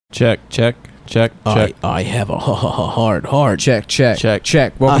Check. I have a hard. Check.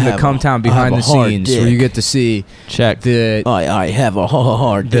 Check. Welcome to Come Town Behind I the have a hard Scenes, dick. where you get to see Check. the I have a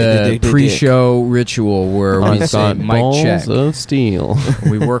hard pre-show ritual where we say mic balls check. of steel.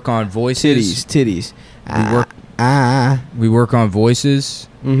 We work on voices. titties. We work on voices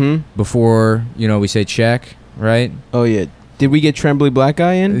before we say check, right? Oh yeah. Did we get Trembly Black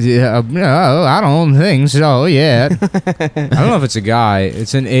Guy in? Yeah, no, I don't think so yet. I don't know if it's a guy.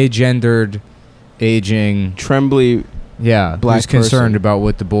 It's an agendered, aging. Trembly. Yeah, Black who's concerned person. about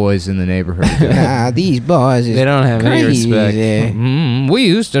what the boys in the neighborhood do. These boys is They don't have any crazy. respect. We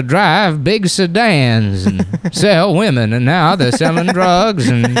used to drive big sedans and sell women, and now they're selling drugs,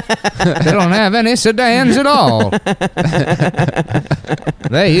 and they don't have any sedans at all.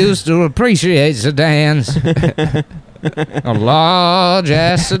 They used to appreciate sedans. A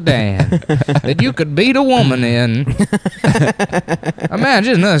large-ass sedan that you could beat a woman in.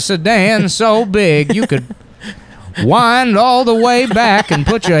 Imagine a sedan so big you could wind all the way back and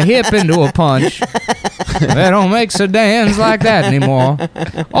put your hip into a punch. They don't make sedans like that anymore.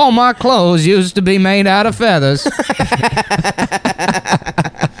 All my clothes used to be made out of feathers.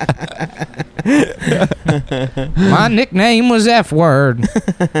 My nickname was F-word.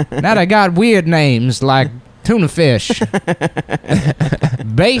 Now they got weird names like tuna fish.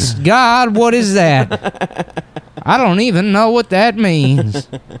 Based God, what is that? I don't even know what that means.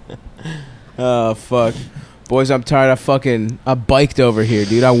 Oh fuck. Boys, I'm tired. I biked over here,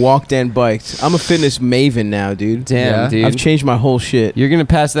 dude. I walked and biked. I'm a fitness maven now, dude. Damn, Yeah. dude. I've changed my whole shit. You're gonna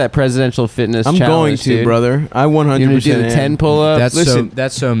pass that presidential fitness I'm challenge, going to, dude. brother. I 100% You're gonna do the 10 pull-ups. Listen.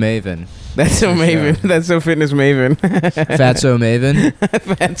 That's so Maven. That's so For maven. sure. That's so fitness maven. Fatso Maven.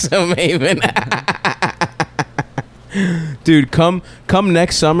 That's so maven. Dude, come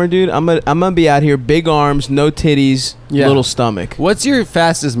next summer, dude. I'm gonna be out here, big arms, no titties, Yeah. little stomach. What's your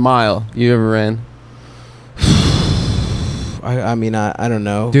fastest mile you ever ran? I mean, I don't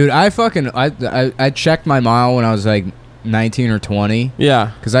know. Dude, I checked my mile when I was like 19 or 20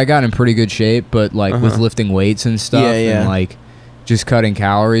 Yeah. because I got in pretty good shape, but like with lifting weights and stuff Yeah. and like just cutting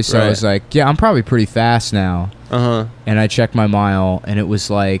calories. So I Right. was like, yeah, I'm probably pretty fast now. Uh-huh. And I checked my mile and it was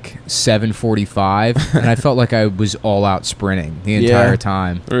like 7:45 and I felt like I was all out sprinting the Yeah. entire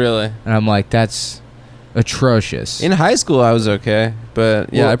time. Really? And I'm like, that's atrocious. In high school, I was okay, but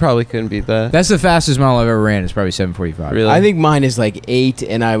yeah, Well- I probably couldn't beat that. That's the fastest mile I've ever ran. It's probably 7:45. Really? I think mine is like 8,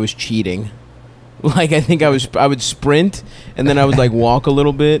 and I was cheating. Like I think I would sprint, and then I would like walk a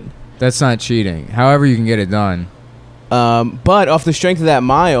little bit. That's not cheating. However you can get it done. But off the strength of that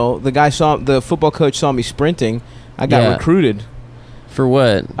mile, the football coach saw me sprinting. I got Yeah. recruited. For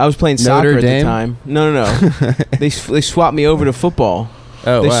what? I was playing Notre soccer at Dame? the time. No. they swapped me over to football.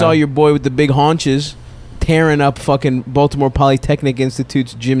 Oh, They wow. saw your boy with the big haunches tearing up fucking Baltimore Polytechnic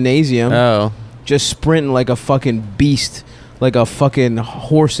Institute's gymnasium, Oh. just sprinting like a fucking beast, like a fucking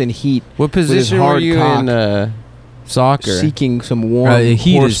horse in heat, What his position were hard you cock. in soccer? seeking some warm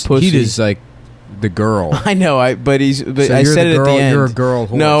Heat horse is pussy. Heat is like the girl. I know, but So I you're said the it girl, at the end. You're a girl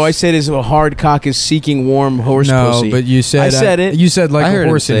horse. No, I said his hard cock is seeking warm horse no, pussy. but you said I said it. You said like I a heard him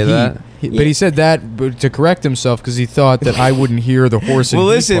horse say in heat. that. But he said that to correct himself because he thought that I wouldn't hear the horse in Well,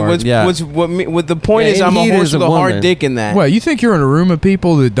 heat listen, part. Yeah. what the point Yeah, is, in I'm a heat horse is a with a hard woman. dick in that. What, you think you're in a room of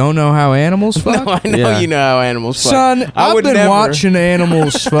people that don't know how animals fuck? No, I know Yeah. you know how animals fuck. Son, I I've would been never. watching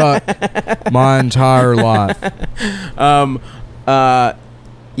animals fuck my entire life.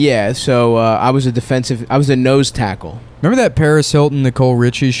 Yeah, so I was a nose tackle. Remember that Paris Hilton, Nicole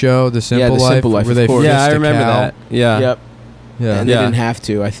Richie show, The Simple The Life? Simple Life, where of they course. fist Yeah, I a remember cow? that. Yeah. Yep. Yeah. And they Yeah. didn't have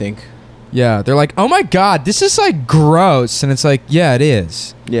to, I think. Yeah, they're like, oh my God, this is like gross. And it's like, yeah, it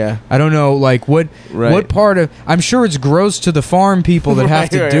is. Yeah. I don't know, like what part of. I'm sure it's gross to the farm people that have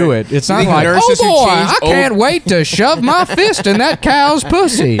to Right, do right. it. It's You not think like, nurses oh who boy, change I can't wait to shove my fist in that cow's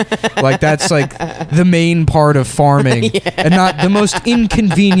pussy. Like that's like the main part of farming, and not the most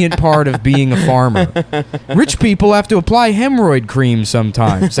inconvenient part of being a farmer. Rich people have to apply hemorrhoid cream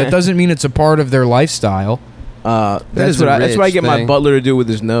sometimes. That doesn't mean it's a part of their lifestyle. That's is what a that's what I rich get my thing. butler to do with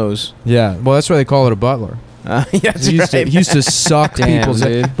his nose. Yeah, well, that's why they call it a butler. That's He used, right. he used to suck Damn, people's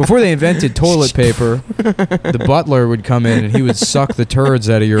dude. before they invented toilet paper. The butler would come in and he would suck the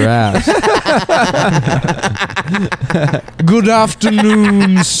turds out of your ass. Good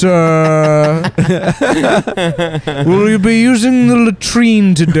afternoon, sir. Will you be using the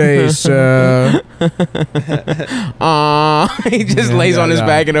latrine today, sir? He just lays on his Yeah.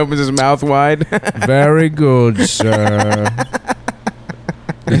 back and opens his mouth wide. Very good, sir.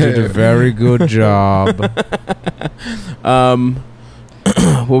 You did a very good job.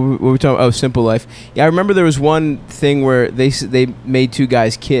 what were we talking? Oh, Simple Life. Yeah, I remember there was one thing where they made two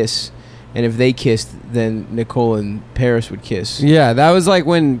guys kiss, and if they kissed, then Nicole and Paris would kiss. Yeah, that was like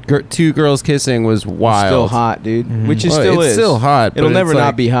when two girls kissing was wild. Still hot, dude. Mhm. Which is Well, still it's is. still hot. It'll but never it's not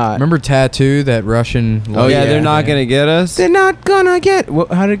like, be hot. Remember Tattoo, that Russian? Oh, yeah, they're not gonna get us. They're not gonna get.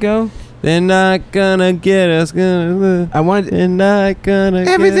 How'd it go? They're not gonna get us. I wanted. They're not gonna.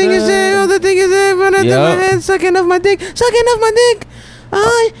 Everything get is us. there. All the thing is there. When I do my Yep. head, sucking off my dick. Sucking off my dick.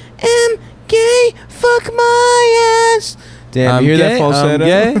 I am gay. Fuck my ass. Damn, I'm you hear gay, that falsetto?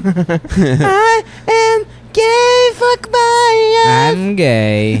 I'm gay. I am gay. Fuck my ass. I'm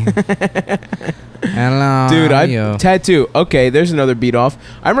gay. Hello, Dude, Tattoo. Okay, there's another beat off.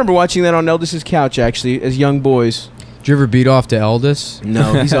 I remember watching that on Eldis's couch actually as young boys. Did you ever beat off to Eldis?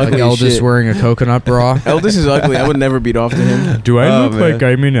 No, he's Like ugly as Eldis shit. wearing a coconut bra? Eldis is ugly. I would never beat off to him. Do I Oh, look man. like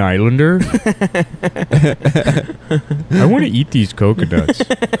I'm an islander? I want to eat these coconuts.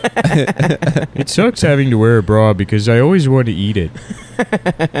 It sucks having to wear a bra because I always want to eat it.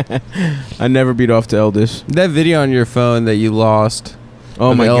 I never beat off to Eldis. That video on your phone that you lost.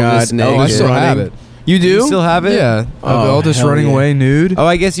 Oh Of my Elvis god. naked. Oh, I Elvis still running. have it. You do? You still have it? Yeah. Oh, Of Eldis hell running yeah. away nude. Oh,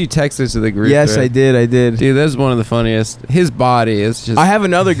 I guess you texted to the group. Yes, thread. I did. Dude, that's one of the funniest. His body is just. I have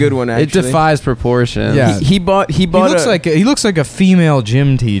another good one actually. It defies proportion. Yeah. He bought He looks like a female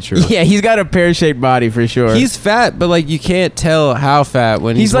gym teacher. Yeah, he's got a pear-shaped body for sure. He's fat, but like you can't tell how fat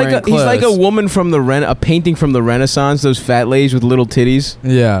when he's like wearing he's like a clothes. woman from the a painting from the Renaissance. Those fat ladies with little titties.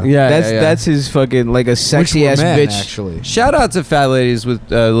 Yeah. Yeah, That's his fucking like a Which sexy were ass men, bitch. actually. Shout out to fat ladies with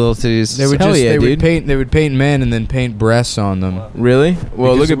little titties. They would Hell just yeah, they dude. would paint men and then paint breasts on them. Really?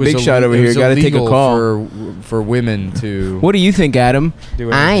 Well, Because look it at was Big Shot over it here. was Got to take a illegal call. for women to. What do you think, Adam? do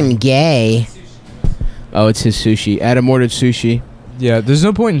anything. gay. Oh, it's his sushi. Adam ordered sushi. Yeah, there's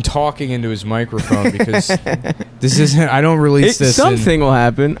no point in talking into his microphone because this isn't. I don't release this. in Something will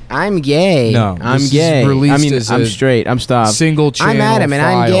happen. I'm gay. No, I'm this is gay. released I mean, as I'm a straight. I'm stopped. Single channel. I'm Adam and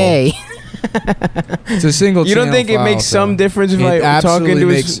I'm file. gay. It's a single. You don't channel think it file, makes so some difference if it I talk absolutely into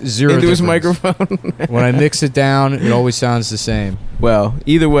makes his zero into his difference. microphone? When I mix it down, it always sounds the same. Well,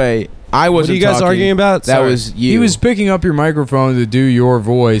 either way, I What wasn't. are you guys talking. arguing about? That Sorry. was you. He was picking up your microphone to do your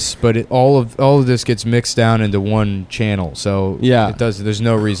voice, but all of this gets mixed down into one channel. So Yeah. it does. There's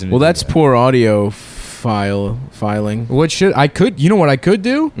no reason. Well, to do that's that. poor audio filing. What should I could? You know what I could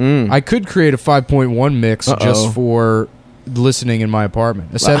do? Mm. I could create a 5.1 mix Uh-oh. just for listening in my apartment.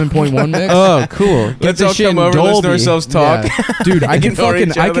 A 7.1 mix. Oh, cool. Get Let's this all shit come in over, listen to Dolby. ourselves talk. Yeah. Dude, I can Ignore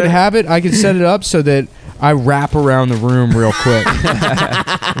each I other. could have it. I could set it up so that I wrap around the room real quick.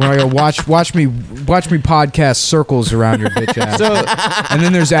 When I go watch me podcast circles around your bitch ass. So And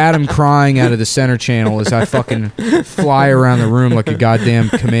then there's Adam crying out of the center channel as I fucking fly around the room like a goddamn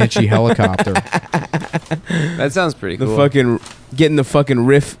Comanche helicopter. that sounds pretty The cool. fucking getting the fucking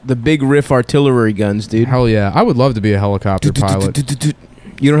riff, the big riff artillery guns, dude. Hell yeah. I would love to be a helicopter pilot.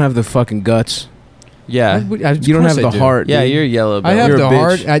 You don't have the fucking guts. Yeah. Of You don't course have I the do. heart. Yeah, dude. you're yellow. I have You're a the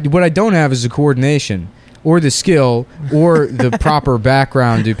bitch. heart. What I don't have is the coordination or the skill or the proper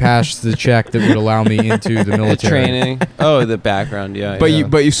background to pass the check that would allow me into the the military. training. Oh, the background. Yeah. But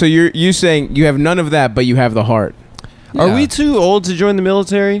yeah. so you're saying you have none of that, but you have the heart. Yeah. Are we too old to join the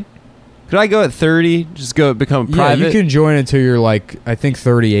military? Could I go at 30? Just go become Yeah, private. you can join until you're like, I think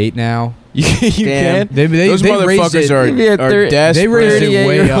 38 now. You Damn. can. They Those raised motherfuckers it. Yeah, are desperate. They raised it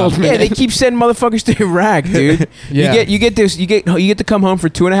way 38-year-old up. man. Yeah, they keep sending motherfuckers to Iraq, dude. Yeah. You get to come home for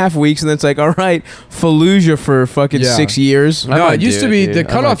 2.5 weeks, and then it's like, all right, Fallujah for fucking Yeah. 6 years. I No, might it used do to be dude. the I might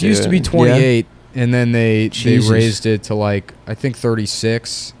cutoff do used to it. be 28, and then they Jesus. raised it to like I think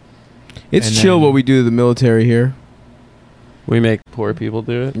 36. It's and chill then- what we do to the military here. We make poor people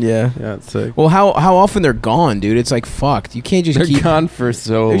do it. Yeah. Yeah, it's sick. Well, how often they're gone, dude? It's like fucked. You can't just They're keep. gone for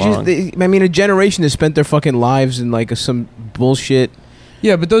so There's long. I mean, a generation has spent their fucking lives in like some bullshit.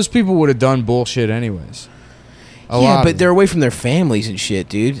 Yeah, but those people would have done bullshit anyways. A Yeah, lot but of they're away from their families and shit,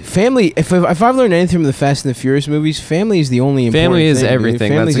 dude. Family. If I've learned anything from the Fast and the Furious movies, family is the only important Family is thing, dude.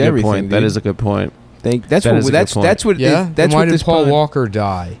 everything. Family's That's a good everything, point. Dude. That is a good point. That's that what is a good that's point. that's what yeah. that's then why what did this Paul pod- Walker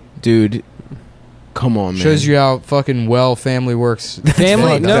die? dude. Come on, man. Shows you how fucking well family works. Family,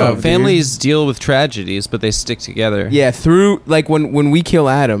 fucked no, up, dude. families deal with tragedies, but they stick together. Yeah, through like when we kill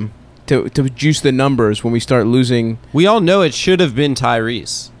Adam to juice the numbers when we start losing. We all know it should have been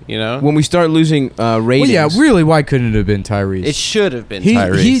Tyrese. You know, When we start losing ratings. Well, yeah, really, why couldn't it have been Tyrese? it should have been he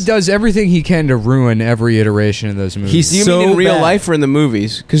Tyrese. does everything he can to ruin every iteration of those movies. He's Do you so mean in real bad. life or in the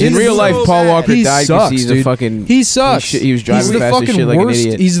movies? Because in He's real so life, Paul bad. Walker He died sucks, because he's a dude. fucking. He sucks. He was driving He's the fast as fucking shit like an worst.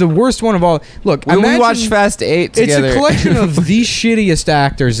 idiot. He's the worst one of all. Look, When we imagine- watched Fast 8 It's together. a collection of the shittiest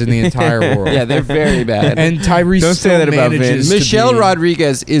actors in the entire world. Yeah, they're very bad. And Tyrese Don't say still that about manages Vince. to Michelle be-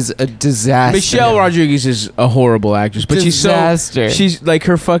 Rodriguez is a disaster. Michelle Rodriguez is a horrible actress, but Disaster. she's like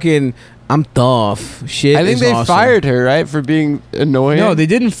her fucking. I'm tough. Shit. I think is they awesome. fired her, right, for being annoying. No, they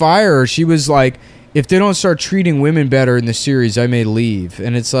didn't fire her. She was like, if they don't start treating women better in the series, I may leave.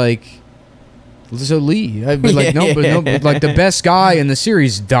 And it's like, so leave. I'd be like, no, but like the best guy in the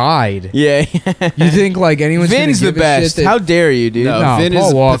series died. Yeah. You think like anyone's Vin's gonna the give a shit best. that- How dare you, dude? No, No, Vin Paul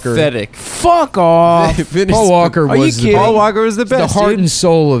is Walker. pathetic. Fuck off. Vin is- Paul Walker Are you was kidding? Paul Walker was the the best. heart dude. and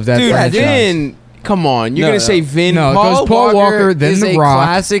soul of that Dude, franchise. Vin. Come on. You're No, going to no. say Vin? No, it goes Paul Walker, then is The a Rock.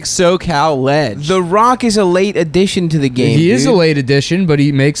 classic SoCal ledge. The Rock is a late addition to the game. He is dude. a late addition, but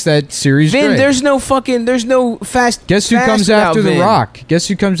he makes that series Vin, great. there's no fast. Guess who fast comes without after Vin. The Rock? Guess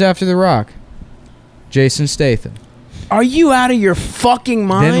who comes after The Rock? Jason Statham. Are you out of your fucking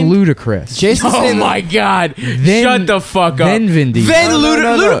mind? Then Ludacris. Jason Oh Statham- my god! Then- Shut the fuck up. then Vin Diesel. Then No, no,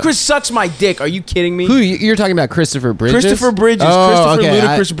 no, no. Ludacris sucks my dick. Are you kidding me? Who you're talking about? Christopher Bridges. Christopher Bridges. Oh, Christopher okay.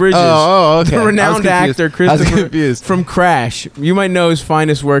 Ludacris Bridges. Oh, okay. The I was renowned confused. actor I was Christopher confused. from Crash. You might know his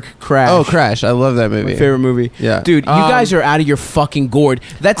finest work, Crash. Oh, Crash! I love that My movie. favorite movie. Yeah. Dude, you guys are out of your fucking gourd.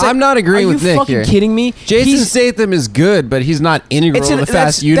 That's I'm not agreeing are with you Nick fucking here. kidding me? Jason He's- Statham is good, but he's not integral in the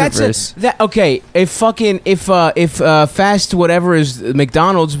Fast universe. Okay, if Fast whatever is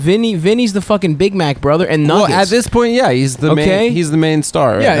McDonald's, Vinny's the fucking Big Mac brother and Well, Nuggets. at this point, yeah, he's the Okay. main. He's the main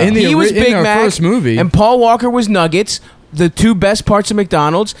star. Right Yeah, now. in the he was in Big our Mac first movie. and Paul Walker was Nuggets. The two best parts of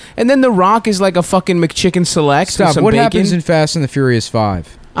McDonald's, and then The Rock is like a fucking McChicken Select. with Stop. some What bacon. happens in Fast and the Furious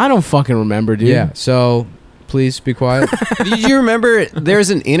 5? I don't fucking remember, dude. Yeah. So please be quiet. Did you remember? There's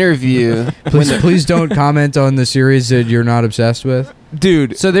an interview. Please don't comment on the series that you're not obsessed with.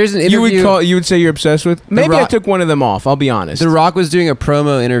 dude. So there's an interview. You would say you're obsessed with. Maybe I Rock- took one of them off. I'll be honest. The Rock was doing a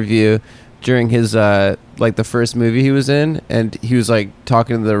promo interview during his like the first movie he was in, and he was like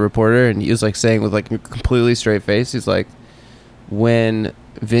talking to the reporter, and he was like saying with like a completely straight face, he's like, when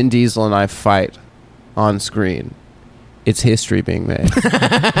Vin Diesel and I fight on screen, it's history being made.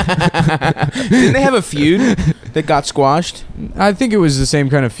 Didn't they have a feud that got squashed? I think it was the same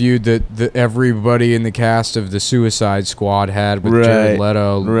kind of feud that everybody in the cast of the Suicide Squad had with Jared Right,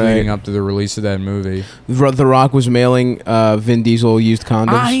 Leto right. leading up to the release of that movie. The Rock was mailing Vin Diesel used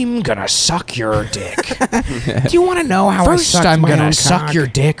condoms. I'm gonna suck your dick. Do you want to know how First, I sucked I'm my gonna own suck cock? your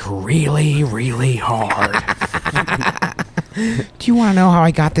dick really, really hard. Do you want to know how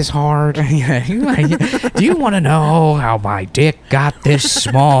I got this hard? Do you want to know how my dick got this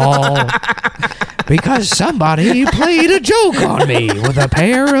small? Because somebody played a joke on me with a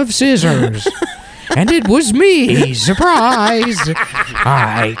pair of scissors. And it was me, surprise.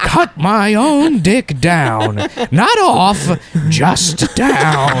 I cut my own dick down. Not off, just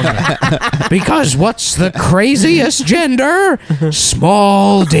down. Because what's the craziest gender?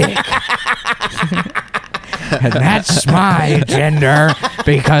 Small dick. And that's my gender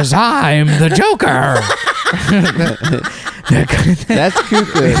because I'm the Joker. That's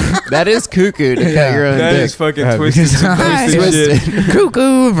cuckoo. That is cuckoo to cut your own That dick. is fucking twisted twisted. and Twisted.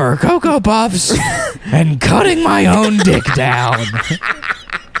 Cuckoo for Cocoa Puffs and cutting my own dick down.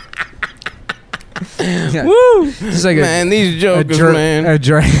 Woo! It's like Man, these jokers, man. A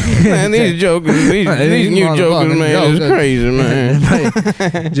Man, these jokers, these new jokers, man, it's crazy, man.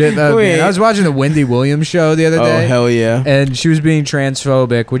 I was watching the Wendy Williams show the other Oh, day. hell yeah. And she was being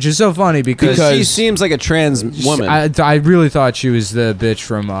transphobic, which is so funny because She seems like a trans woman. I really thought she was the bitch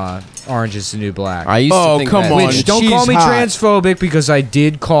from Orange Is the New Black. I used Oh, to think come that. on. Which don't call she's me hot. transphobic because I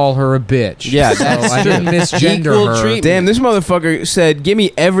did call her a bitch. Yeah, So that's I didn't true. misgender Equal her. treatment. Damn, this motherfucker said, "Give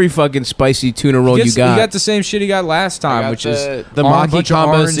me every fucking spicy tuna roll He you got." got the same shit he got last time, which is the a Maki bunch of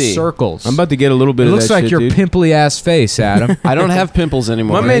Combo orange C. circles. I'm about to get a little bit It of looks that like shit, your dude. pimply ass face, Adam. I don't have pimples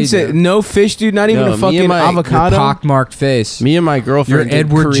anymore. My man you said, do. "No fish, dude. Not even No, a me fucking and my- your Your avocado." pockmarked face. Me and my Your girlfriend did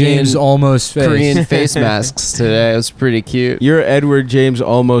Edward Korean, James almost face. Korean face masks today. It was pretty cute. You're Edward James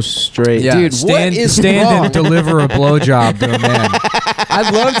almost straight. Yeah, Dude, what is stand wrong? and deliver a blowjob to a man.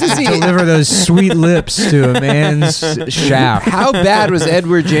 I'd love to see Deliver those sweet lips to a man's shaft. how bad was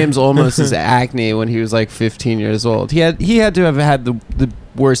Edward James Olmos's acne when he was like 15 years old. He had to have had the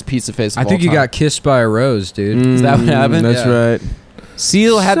worst pizza face. Of I think all you time. got kissed by a rose, dude. Is that what happened? That's Yeah. right.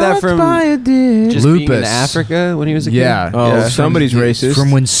 Seal had that from just being in Lupus. Africa when he was a kid. Yeah. Oh, Yeah. somebody's racist. From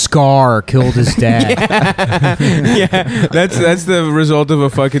when Scar killed his dad. Yeah, that's the result of a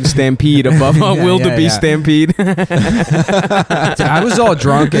fucking stampede, a wildebeest yeah. stampede. I was all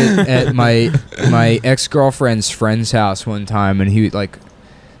drunk at my ex-girlfriend's friend's house one time, and he like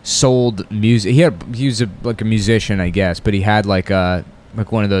sold music. He was like a musician, I guess, but he had like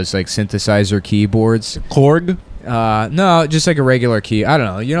one of those like synthesizer keyboards. Korg. No, just like a regular key. I don't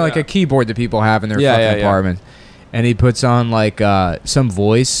know. You know, like a keyboard that people have in their fucking apartment. And he puts on like some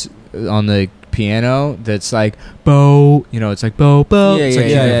voice on the piano that's like Bo. You know, it's like Bo. Yeah, It's like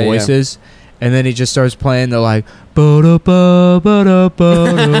yeah, human yeah. voices. And then he just starts playing the like bo da bo ba da bo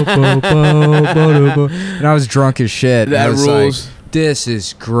da bo bo da bo. And I was drunk as shit. and I That was rules. Like, this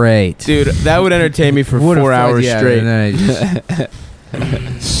is great. Dude, that would entertain me for What a 4 fuck- hours yeah, straight. And then I just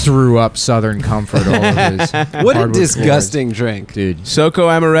threw up Southern Comfort all over his What a hardwood disgusting drink. floors. Dude. Soko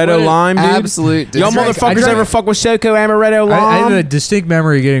amaretto What an lime, dude. Absolute. Y'all drank- I motherfuckers drank- ever fuck with Soko amaretto lime? I have a distinct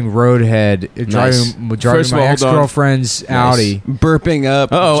memory of getting roadhead Nice. driving First of my all, hold on. ex-girlfriend's Audi. burping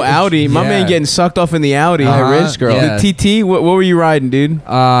up. Audi. My Yeah. man getting sucked off in the Audi. Rich girl. Yeah. The TT, what were you riding, dude?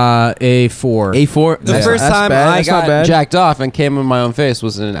 A4. A4? The Yeah. first That's time bad. I That's not got bad. jacked off and came in my own face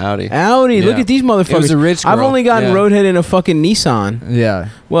was in an Audi. Audi, look Yeah. at these motherfuckers. It was a rich girl. I've only gotten Yeah. roadhead in a fucking Nissan. Yeah.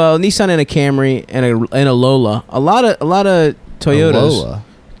 Well, Nissan and a Camry and a Lola. A lot of Toyotas. Lola.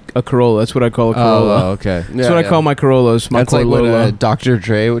 A Corolla. That's what I call a Corolla. Oh, okay. That's what I call my Corollas. My That's like what Corolla. Dr.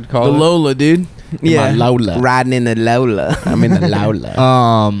 Dre would call The it. Lola, dude. Yeah. Lola. Riding in the Lola. I'm in the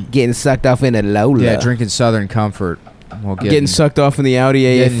Lola. Getting sucked off in a Lola. Yeah, drinking Southern Comfort. While Getting sucked off in the Audi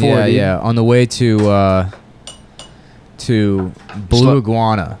getting- AA4. Yeah, dude. yeah. On the way to Blue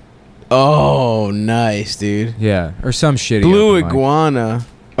Iguana. Oh, nice, dude. Yeah, or some shitty. Blue open mic. Iguana.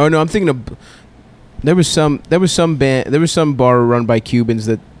 Oh no, I'm thinking of. There was some bar run by Cubans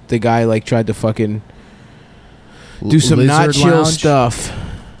that the guy like tried to fucking do some not Lizard chill Lounge? stuff.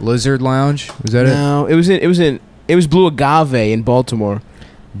 Lizard Lounge. Was that it? No, it was Blue Agave in Baltimore.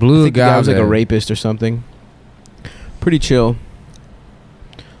 Blue I think the guy was like a Agave. rapist or something. Pretty chill.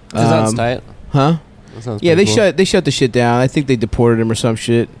 That sounds tight. Huh? That sounds Yeah, pretty cool. they shut the shit down. I think they deported him or some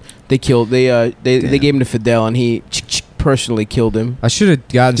shit. They gave him to Fidel and he personally killed him. I should have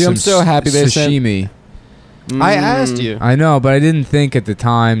gotten Dude, some I'm so happy they sent- sashimi. I asked you. I know, but I didn't think at the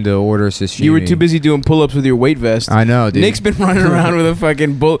time to order sashimi. You were too busy doing pull-ups with your weight vest. I know, dude. Nick's been running around with a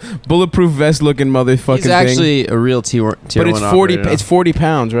fucking bulletproof vest looking motherfucking He's thing. actually a real tier But it's 40. It's 40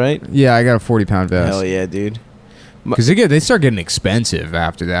 pounds, right? Yeah, I got a 40-pound Hell vest. yeah, dude. Because they start getting expensive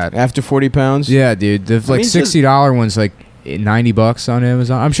after that. After 40 pounds. Yeah, dude. The like mean, just- $60 one's like $90 on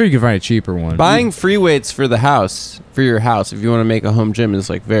Amazon. I'm sure you can find a cheaper one. Buying free weights for your house, if you want to make a home gym, is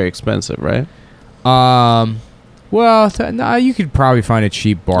like very expensive, right? Well, nah, you could probably find a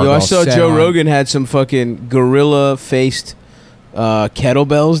cheap barbell. Yo, I saw set Joe on- Rogan had some fucking gorilla faced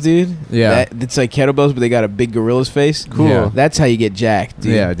kettlebells, dude. Yeah. It's like kettlebells, but they got a big gorilla's face. Cool. Yeah. That's how you get jacked,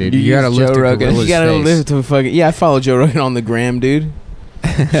 dude. Yeah, dude. You You, gotta use lift Joe a Rogan. gorilla's You gotta face. live to fucking. Yeah, I follow Joe Rogan on the gram, dude.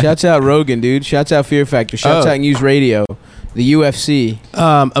 Shouts out Rogan, dude. Shouts out Fear Factor. Shouts Oh. out News Radio. The UFC.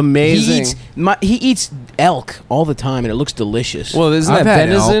 Amazing. He eats elk all the time, and it looks delicious. Well, isn't I've that had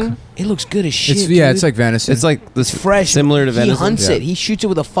venison? elk. It looks good as shit. It's dude. it's like venison. It's like this It's fresh, similar to venison. He hunts Yeah. it. He shoots it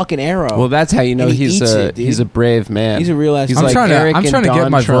with a fucking arrow. Well, that's how you know And he he's eats a it, dude. he's a brave man. He's a real ass. He's I'm like trying Eric to and get Don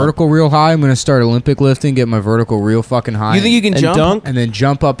my Trump. vertical real high. I'm gonna start Olympic lifting, get my vertical real fucking high. You think you can and jump? dunk? and then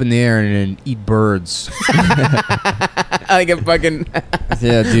jump up in the air and then eat birds? Like a fucking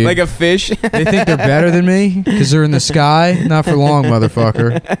Yeah, dude. like a fish. They think they're better than me because they're in the sky. Not for long,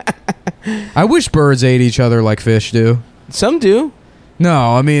 motherfucker. I wish birds ate each other like fish do. Some do.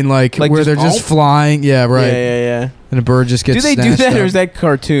 No, I mean like Like where just they're just off? flying. Yeah, right. Yeah. And a bird just gets. Do they do snatched that, or up. is that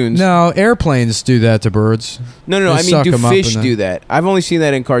cartoons? No, airplanes do that to birds. no. They I mean, suck do 'em up fish and do that? I've only seen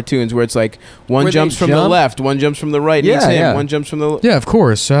that in cartoons where it's like one Where they jumps from the jump? left, one jumps from the right. Yeah, Meets him. yeah. One jumps from the. Yeah, of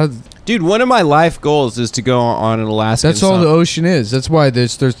course. Dude, one of my life goals is to go on an Alaskan. That's all the summit. ocean is. That's why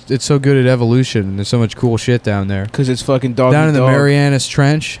there's it's so good at evolution. There's so much cool shit down there. Because it's fucking dog. Down in the Marianas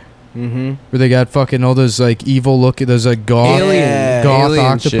Trench, Mm-hmm. where they got fucking all those like evil looking, those like goth, Alien- goth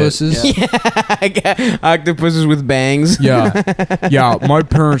alien shit. octopuses. Yeah. Octopuses with bangs. Yeah, yeah. My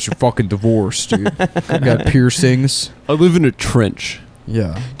parents are fucking divorced, dude. Got piercings. I live in a trench.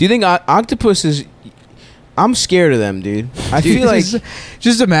 Yeah. Do you think octopuses? I'm scared of them, dude. I feel like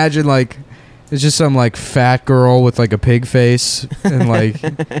just imagine like it's just some like fat girl with like a pig face and like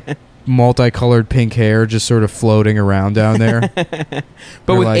multicolored pink hair just sort of floating around down there. but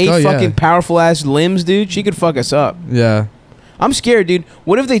They're with like, 8 "Oh, yeah." fucking powerful ass limbs, dude, she could fuck us up. Yeah. I'm scared, dude.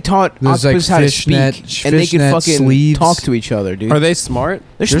 What if they taught There's, octopus like, how to fishnet- speak and they could fishnet fucking sleeves. talk to each other, dude? Are they smart?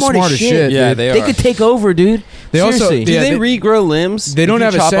 They're They're smart, as shit. Yeah, dude. they They are. could take over, dude. They also- Seriously. Do Yeah, they they- regrow limbs? They don't if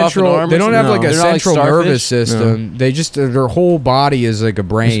have you a chop off an central. arm They or don't have something? like a They're not central starfish? nervous system. They just their whole body is like a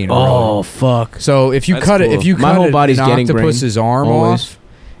brain. Oh really. fuck. So if you That's cut it, cool. if you My cut whole it, body's an getting brain, octopus's arm always. off,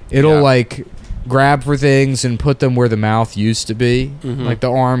 it'll Yeah. like grab for things and put them where the mouth used to be. Mhm. Like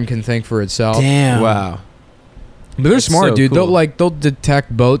the arm can think for itself. Damn. Wow. But they're That's smart, so dude. cool. They'll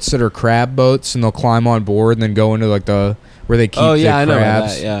detect boats that are crab boats and they'll climb on board and then go into like the where they keep Oh yeah, the I know about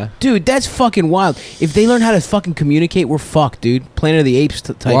crabs. that. Yeah. Dude, that's fucking wild. If they learn how to fucking communicate, we're fucked, dude. Planet of the Apes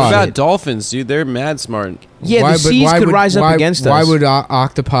type Why? What shit. about dolphins, dude? They're mad smart. Yeah, Why- the but seas why could would- rise up why- against Why us. would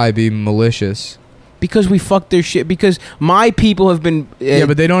octopi be malicious? Because we fucked their shit. Because my people have been Yeah,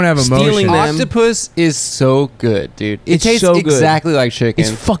 but they don't have stealing emotion. them. Octopus is so good, dude. It It's tastes so good. exactly like chicken.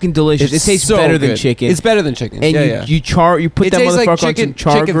 It's fucking delicious. It's it tastes so better than good. chicken. It's better than chicken. and yeah, you yeah. you put It that tastes motherfucker like on some chicken,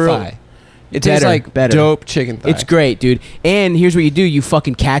 char chicken grill. thigh. It tastes like better. dope chicken thigh. It's great, dude. And here's what you do: you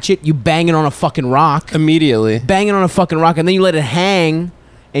fucking catch it, you bang it on a fucking rock, Immediately. bang it on a fucking rock, and then you let it hang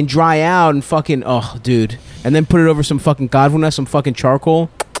and dry out and fucking dude, and then put it over some fucking godwuna, some fucking charcoal.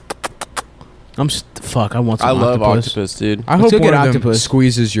 Fuck. I want some I love octopus. octopus, dude. I Let's hope go one get of them octopus.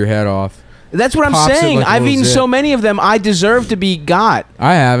 squeezes your head off. That's what I'm Pops it saying. like a I've little eaten zip. so many of them. I deserve to be got.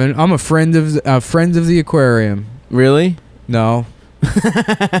 I haven't. I'm a friend of the aquarium. Really? No,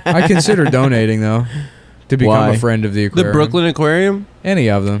 I consider donating though to become Why? a friend of the The aquarium. Brooklyn Aquarium? Any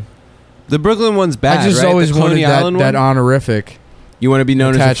of them. The Brooklyn one's bad, I just right? always the Coney wanted Island that one? honorific. You want to be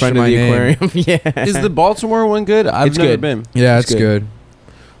known as a Attached friend to of the my name. aquarium? Yeah. Is the Baltimore one good? I've It's never good. been. Yeah, It's it's good.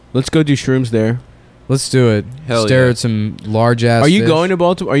 Let's go do shrooms there. Let's do it. Hell Stare yeah. at some large ass. Are you fish. going to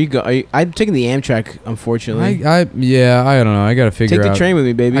Baltimore? I'm taking the Amtrak, unfortunately. I don't know. I gotta figure Take the out. train with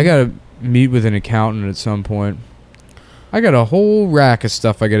me, baby. I gotta meet with an accountant at some point. I got a whole rack of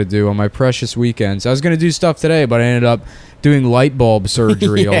stuff I gotta do on my precious weekends. I was gonna do stuff today, but I ended up doing light bulb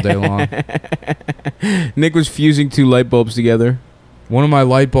surgery all day long. Nick was fusing two light bulbs together. One of my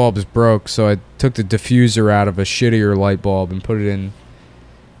light bulbs broke, so I took the diffuser out of a shittier light bulb and put it in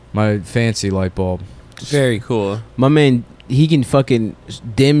my fancy light bulb. Very cool. My man, he can fucking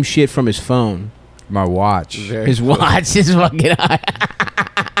dim shit from his phone. My watch. Very His cool. watch, his fucking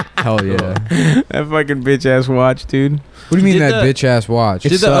Hell yeah. that fucking bitch ass watch, dude. What do you mean Did that the- bitch ass watch? It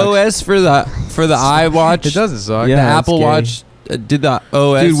Did the sucks. OS for the iWatch? It doesn't suck. Yeah, the that's Apple gay. Watch did the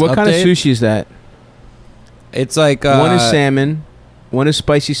OS Dude, what kind of update? sushi is that? It's like One is salmon, one is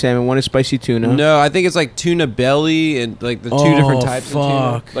spicy salmon, one is spicy tuna. No, I think it's like tuna belly and like the two Oh, different types of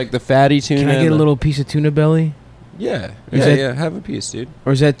fuck. tuna, like the fatty tuna. Can I get and a the- little piece of tuna belly? Yeah, Is yeah, that- yeah. Have a piece, dude.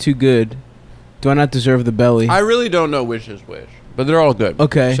 Or is that too good? Do I not deserve the belly? I really don't know which is which, but they're all good.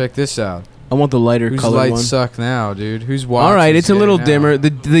 Okay. Check this out. I want the lighter Whose colored lights one. suck now, dude? Whose watch? All right, is it's a gay little now? dimmer.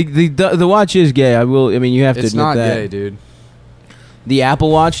 The watch is gay. I mean, you have to It's admit not that. gay, dude. The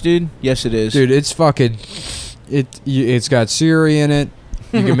Apple Watch, dude. Yes, it is. Dude, it's fucking. It's got Siri in it.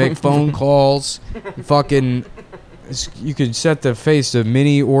 You can make phone calls. Fucking. You could set the face of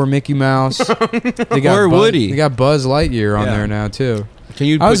Minnie or Mickey Mouse. They got Or Buzz, Woody. They got Buzz Lightyear on Yeah. there now too. Can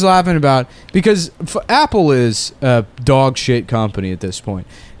you? I was laughing about because Apple is a dog shit company at this point.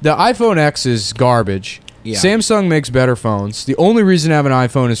 The iPhone X is garbage. Yeah. Samsung makes better phones. The only reason I have an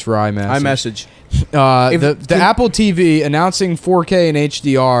iPhone is for iMessage. iMessage. If- The Apple TV announcing 4K and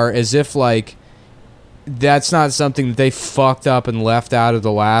HDR as if like that's not something that they fucked up and left out of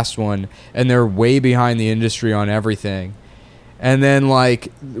the last one, and they're way behind the industry on everything. And then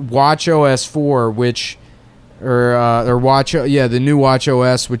like WatchOS 4, which the new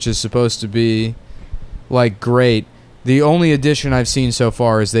WatchOS, which is supposed to be like great. The only addition I've seen so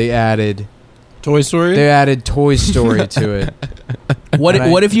far is they added Toy Story. Toy Story to it. what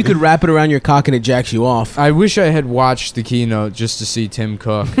And what if you could wrap it around your cock and it jacks you off? I wish I had watched the keynote just to see Tim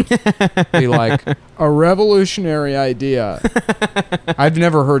Cook be like, a revolutionary idea. I've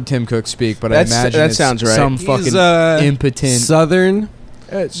never heard Tim Cook speak, but That's- I imagine that it's sounds right. some He's, fucking impotent. Southern.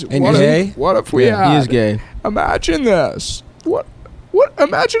 And gay? What if we He had? is gay. Imagine this. What?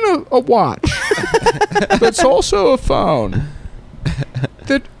 Imagine a watch that's also a phone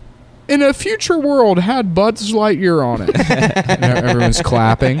that in a future world had Buzz Lightyear on it. And everyone's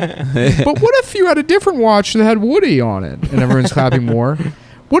clapping. But what if you had a different watch that had Woody on it? And everyone's clapping more.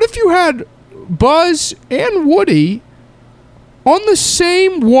 What if you had Buzz and Woody on the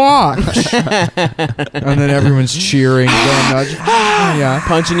same watch. And then everyone's cheering. Yeah.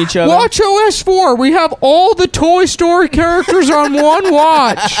 Punching each other. Watch OS 4. We have all the Toy Story characters on one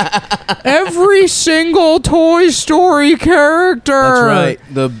watch. Every single Toy Story character. That's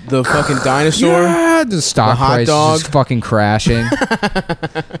right. The fucking dinosaur. Yeah, the stock The hot price dog. is just fucking crashing.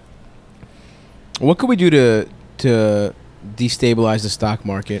 What could we do to destabilize the stock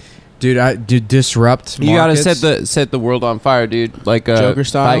market? Dude, disrupt You gotta markets. set the world on fire, dude. Like Joker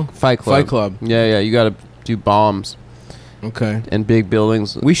style? Fight Club. Fight Club. Yeah. You gotta do bombs Okay. and big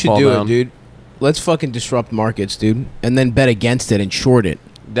buildings. We should fall do down. it, dude. Let's fucking disrupt markets, dude, and then bet against it and short it.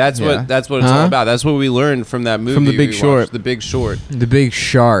 That's Yeah. what it's all Huh? about. That's what we learned from that movie. From The Big we Short. watched, The Big Short. The Big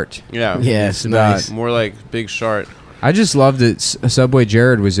Shart. Yeah. Yes, It's about- nice. More like Big Short. I just loved that Subway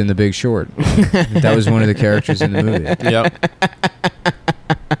Jared was in The Big Short. That was one of the characters in the movie. Yep.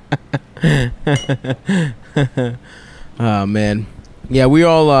 Oh man, yeah. We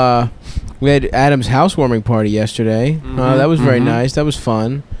had Adam's housewarming party yesterday. That was very Mhm. nice. That was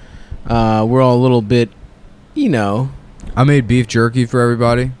fun. We're all a little bit, you know. I made beef jerky for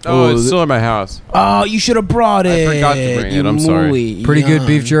everybody. Oh, it's still at my house. Oh, you should have brought I it. forgot to bring it. You I'm sorry. mooly. Pretty good Yum.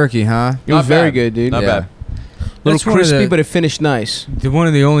 beef jerky, huh? It was Not very bad. good, dude. Not Yeah. bad. Little That's one of crispy, the- but it finished nice. One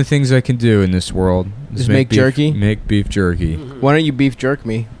of the only things I can do in this world is Just make jerky? Make beef jerky. Why don't you beef jerk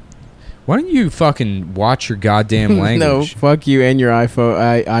me? Why don't you fucking watch your goddamn No, language? fuck you and your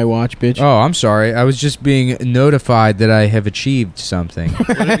iPhone, iWatch, bitch. Oh, I'm sorry. I was just being notified that I have achieved something.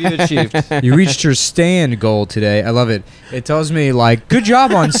 What have you achieved? You reached your stand goal today. I love it. It tells me, like, good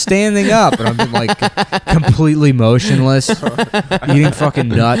job on standing up. And I'm like completely motionless, eating fucking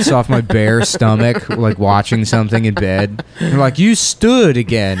nuts off my bare stomach, like watching something in bed. They're like, you stood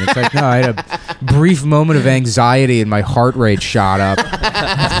again. It's like, no, I had a brief moment of anxiety and my heart rate shot up.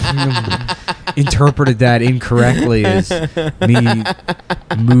 Interpreted that incorrectly as me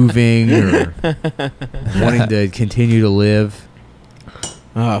moving or wanting to continue to live.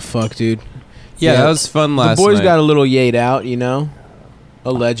 Oh, fuck, dude. Yeah, Yeah. that was fun last The boys night. got a little yayed out, you know?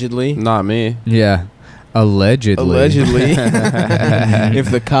 Allegedly. Not me. Yeah. Allegedly. Allegedly. If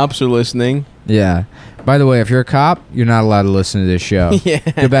the cops are listening. Yeah. By the way, if you're a cop, you're not allowed to listen to this show. Yeah.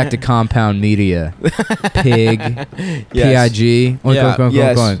 Go back to Compound Media. Pig. Yes. PIG. Yeah.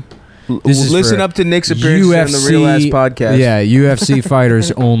 Yes. This is Listen for up to Nick's appearance on the Real Ass podcast. Yeah, UFC fighters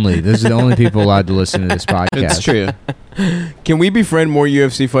only. Those are the only people allowed to listen to this podcast. It's true. Can we befriend more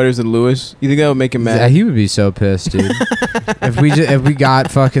UFC fighters than Lewis? You think that would make him Yeah, mad? he would be so pissed, dude. if we got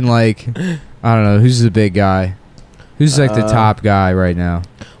fucking like, I don't know, who's the big guy? Who's like the top guy right now?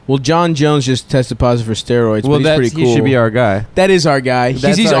 Well, John Jones just tested positive for steroids, Well, but he's that's, pretty cool. he should be our guy. That is our guy.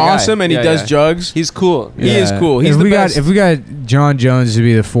 That's He's our guy. awesome and Yeah, he does yeah. drugs. He's cool. He is cool. He's if the we best. Got, if we got John Jones to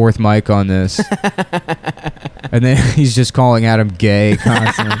be the fourth mic on this, and then he's just calling Adam gay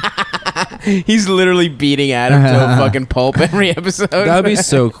constantly. He's literally beating Adam to a fucking pulp every episode. That would be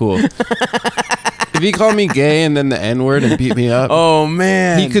so cool. If he called me gay and then the N-word and beat me up, Oh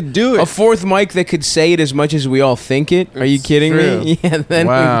man, he could do a it. fourth mic that could say it as much as we all think it. Are you It's kidding true. me? Yeah. Then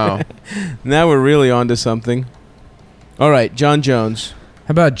Wow. now we're really onto something. All right, John Jones.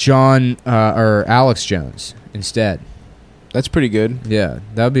 How about John or Alex Jones instead? That's pretty good. Yeah,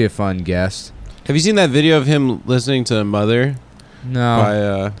 that would be a fun guest. Have you seen that video of him listening to Mother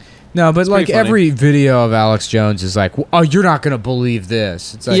No, by no, but it's like pretty funny. every video of Alex Jones is like, oh, you're not gonna believe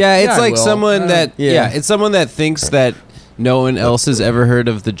this. It's like, yeah, it's I like will. someone that yeah. it's someone that thinks that no one else has ever heard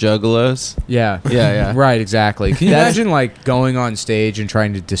of the Juggalos. Yeah, Yeah. right, exactly. Can you That's- imagine like going on stage and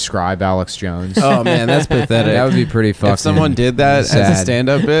trying to describe Alex Jones? Oh man, that's pathetic. That would be pretty fucking. if someone did that as a sad.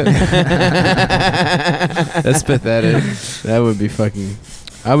 stand-up bit, that's pathetic. That would be fucking.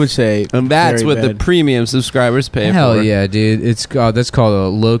 I would say. And that's very what the bad. premium subscribers pay Hell for. yeah, dude! It's that's called a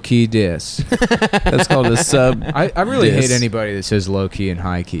low key diss. That's called a sub. I really Diss. hate anybody that says low key and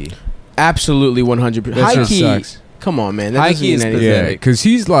high key. Absolutely 100%. That High just key. sucks. Come on, man. That High doesn't key mean is anything. Yeah, pathetic. because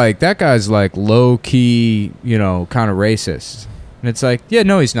he's like that guy's like low key, you know, kind of racist. And it's like, yeah,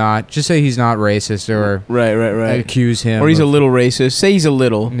 no, he's not. Just say he's not racist or Right. accuse him. Or he's a of- little racist. Say he's a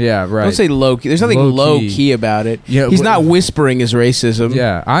little. Yeah, right. Don't say low key. There's nothing Low low key. key about it. Yeah, He's but- not whispering his racism.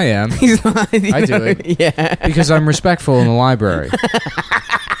 Yeah, I am. He's not. I do it. Yeah. Because I'm respectful in the library.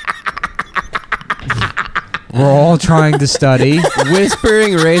 We're all trying to study.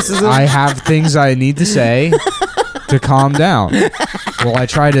 Whispering racism. I have things I need to say to calm down. Well, I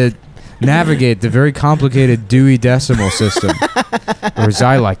try to navigate the very complicated Dewey Decimal System, or as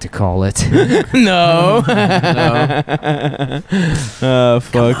I like to call it. No.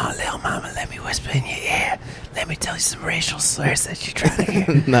 Fuck. on, little mama, let me whisper in your ear. Let me tell you some racial slurs that you try to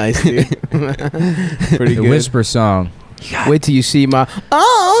hear. Nice, dude. Pretty The good. Whisper song. Wait till you see my.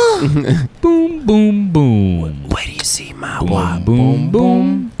 Oh. Boom, boom, boom. Where do you see my Boom, boom,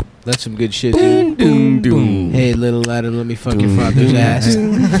 boom. That's some good shit, dude. Boom, boom. Hey, little Adam, let me fuck your father's ass.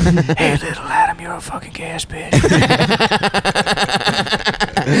 Hey, little Adam, you're a fucking gas bitch.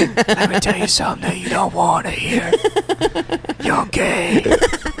 Let me tell you something that you don't want to hear. You're gay,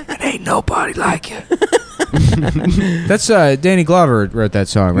 and ain't nobody like you. That's Danny Glover wrote that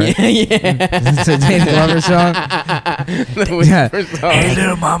song, right? Yeah. It's a Danny Glover song. Yeah. Hey,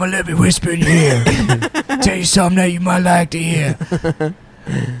 little mama, let me whisper in your ear. Tell you something that you might like to hear.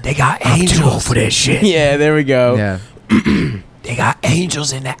 They got angels for this shit. Yeah, there we go. Yeah. They got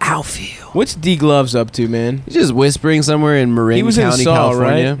angels in the outfield. What's D Gloves up to, man? He's just whispering somewhere in Marin He was in County, Saw,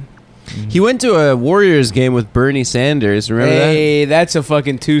 California. He went to a Warriors game with Bernie Sanders. Remember Hey, that's a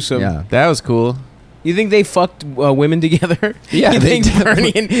fucking twosome. Yeah. that? That was cool. You think they fucked women together? Yeah, you they think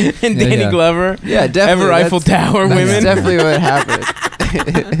Bernie and Danny yeah. Glover? Yeah, definitely. Ever Eiffel Tower That's women? definitely what happened.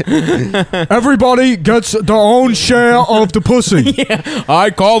 Everybody gets their own share of the pussy. Yeah,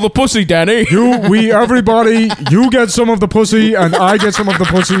 I call the pussy, Danny. Everybody, you get some of the pussy, and I get some of the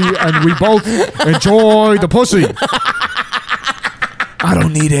pussy, and we both enjoy the pussy. I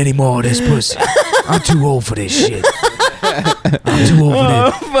don't need any more of this pussy. I'm too old for this shit. I'm too old for Oh,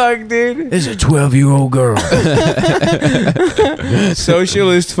 this. fuck, dude. This is a 12-year-old girl.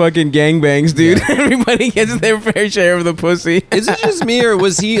 Socialist fucking gangbangs, dude. Everybody gets their fair share of the pussy. Is it just me, or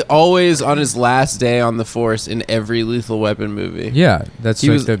was he always on his last day on the force in every Lethal Weapon movie? Yeah, that's He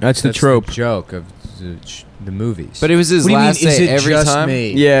like was- that's the trope. joke of the movies. But it was his What do you mean, last is day it every just time.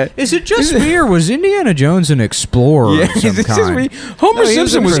 me? Yeah. Is it just me, or was Indiana Jones an explorer Yeah, of some it's just kind? me. Homer No, he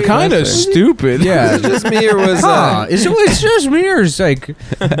was Simpson a was great kind of wrestler. stupid. Yeah. Is it just me, or was It's just me, or is like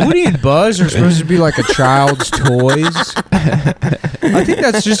Woody and Buzz are supposed to be like a child's toys? I think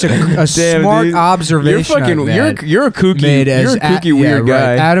that's just a Damn, smart dude. observation. You're fucking. I've You're a kooky. made as You're a kooky weird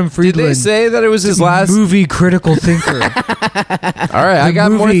guy. Adam Did Friedland. they say that it was his last? movie critical thinker. All right, I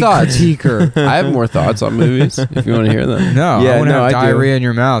got more movie thoughts. critiquer. I have more thoughts on movies if you want to hear them. No, Yeah, I want to no, have I do. diarrhea in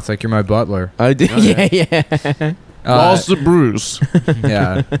your mouth like you're my butler. I did. Yeah. Master Bruce,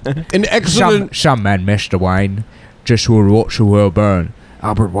 Yeah. an excellent. Some man, Mr. Wayne, just will watch the world burn.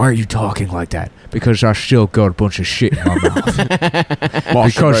 Albert, why are you talking like that? Because I still got a bunch of shit in my mouth.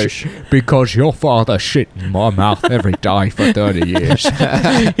 because your father shit in my mouth every day for 30 years.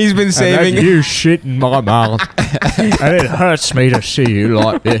 He's been saving. And you shit in my mouth. And it hurts me to see you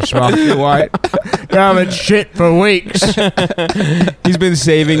like this, Mr. White. You haven't shit for weeks. He's been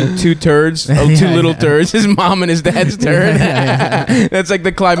saving two turds, two little turds, his mom and his dad's turd. That's like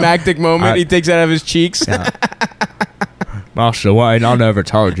the climactic moment. He takes it out of his cheeks. Master Wayne, I never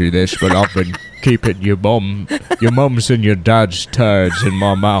told you this, but I've been keeping your mum's and your dad's turds in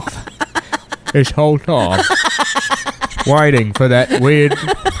my mouth this whole time, waiting for that weird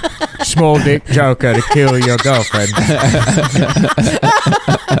small dick joker to kill your girlfriend.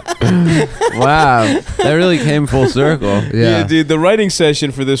 Wow, that really came full circle. Yeah, dude. The writing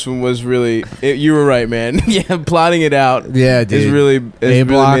session for this one was really. You were right, man. Yeah, plotting it out. Yeah, dude. Is really A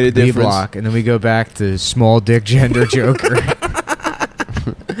block, made a B difference. block, and then we go back to small dick gender joker.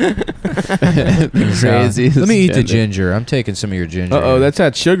 Crazy. Let me eat the ginger. I'm taking some of your ginger. Oh, that's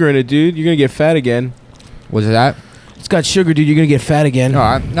got sugar in it, dude. You're gonna get fat again. Was that? It's got sugar, dude. You're gonna get fat again. No,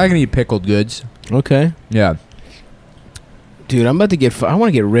 I'm not gonna eat pickled goods. Okay, Yeah, dude. I'm about to get. I want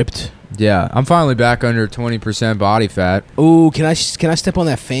to get ripped. yeah. I'm finally back under 20% body fat. Ooh, can I step on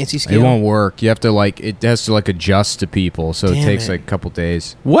that fancy scale? It won't work. You have to it has to adjust to people, so it Damn takes it. like a couple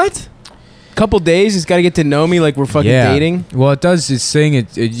days. What? Couple days. It's got to get to know me like we're fucking Yeah. dating. Well, it does this thing. It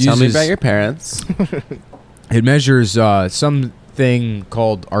Tell me uses about your parents. it measures something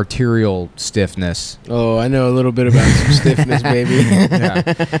called arterial stiffness. Oh, I know a little bit about some stiffness, baby.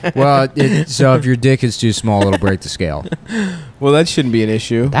 Yeah. Well, so if your dick is too small, it'll break the scale. Well, that shouldn't be an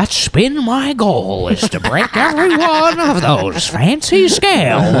issue. That's been my goal, is to break every one of those fancy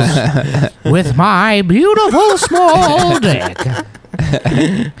scales with my beautiful small dick.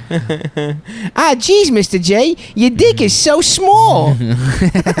 Geez, Mr. J, your dick is so small.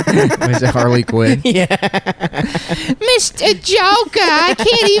 Is it Harley Quinn? Yeah. Mr. Joker, I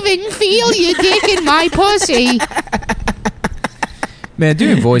can't even feel your dick in my pussy. Man,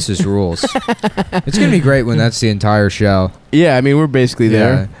 doing voices rules. It's gonna be great when that's the entire show. Yeah, I mean, we're basically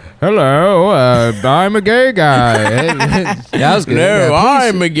there. Hello, I'm a gay guy. That was good. No,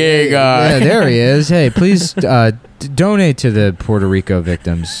 I'm a gay guy. Yeah, there he is. Hey, please donate to the Puerto Rico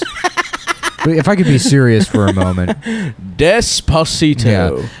victims. But if I could be serious for a moment.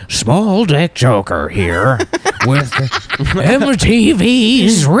 Despacito. Yeah. Small Dick Joker here with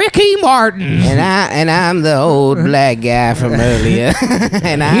MTV's Ricky Martin. And I'm the old black guy from earlier.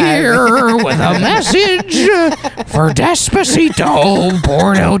 And Here with a message for Despacito,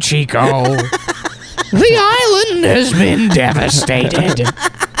 Puerto Chico. The island has been devastated.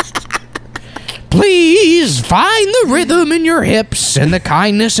 Please find the rhythm in your hips and the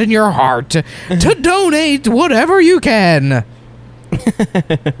kindness in your heart to donate whatever you can.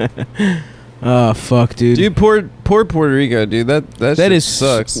 Oh fuck, dude. Dude, poor Puerto Rico, dude. That shit is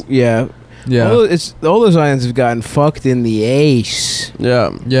sucks. Yeah. Yeah. All those islands have gotten fucked in the ace.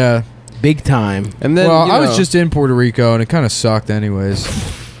 Yeah. Yeah. Big time. And then Well, you I was know, just in Puerto Rico, and it kind of sucked anyways.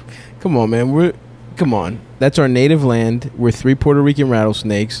 Come on, man. Come on. That's our native land. We're 3 Puerto Rican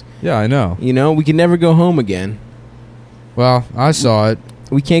rattlesnakes. Yeah, I know. You know, we can never go home again. Well, I saw it.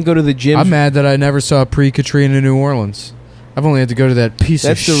 We can't go to the gym. I'm mad that I never saw pre-Katrina New Orleans. I've only had to go to that piece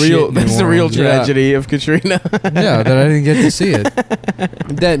That's of the shit. real. New That's the real Orleans. tragedy of Katrina. Yeah, that I didn't get to see it.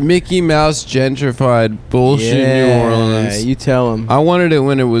 that Mickey Mouse gentrified bullshit New Orleans. You tell them. I wanted it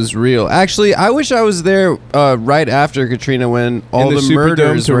when it was real. Actually, I wish I was there right after Katrina when all the the Superdome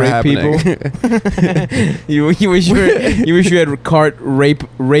murders to were rape happening. you wish you had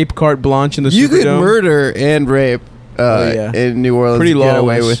rape carte blanche in the You could Superdome. murder and rape Oh, yeah. in New Orleans. Pretty and get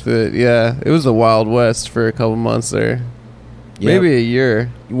away lawless. with it. Yeah, it was the Wild West for a couple months there. Yeah. Maybe a year.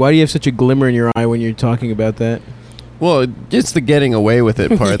 Why do you have such a glimmer in your eye when you're talking about that? Well, it's the getting away with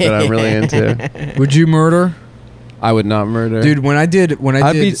it part that I'm really into. Would you murder? I would not murder. Dude, when I did Hell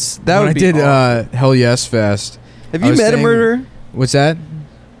Yes Fest. have I you was met a saying- murderer? What's that?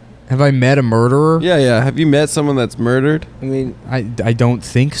 Have I met a murderer? Yeah. Have you met someone that's murdered? I mean, I don't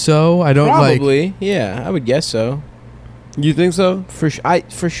think so. I don't probably. Yeah, I would guess so. You think so? For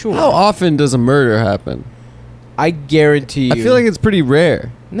sure. How often does a murder happen? I guarantee you. I feel like it's pretty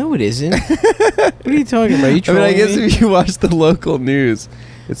rare. No, it isn't. What are you talking about? Are you I mean, I trolling guess me? if you watch the local news,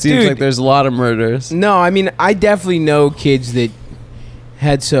 it seems Dude. like there's a lot of murders. No, I mean, I definitely know kids that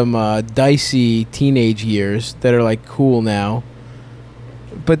had some dicey teenage years that are like cool now.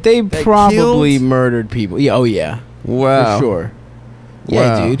 But they That probably killed? murdered people. Yeah, oh yeah. Wow. For sure.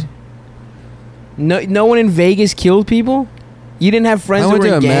 Yeah, Wow. dude. No one in Vegas killed people? You didn't have friends I that went were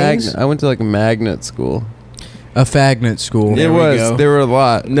to in a gangs? I went to like a magnet school. A faggot school. There it we was. go. There were a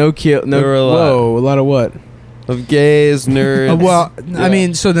lot No kill. No. There were a lot. Whoa, a lot of what? of gays, nerds. Well, Yeah. I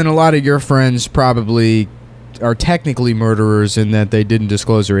mean, so then a lot of your friends probably are technically murderers in that they didn't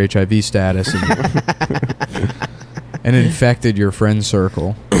disclose their HIV status and infected your friend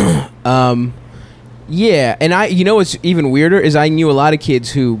circle. Yeah, and you know what's even weirder is I knew a lot of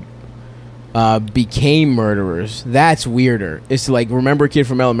kids who became murderers. That's weirder. It's like remember a kid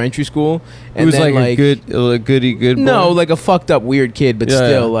from elementary school it and was then like a goody good boy. no, like a fucked up weird kid, but Yeah,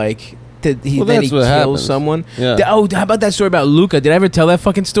 still yeah. like then he Well, that's what kills happens. someone. Yeah. Oh, how about that story about Luca? Did I ever tell that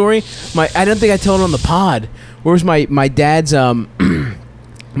fucking story? I don't think I told it on the pod. Where was my dad's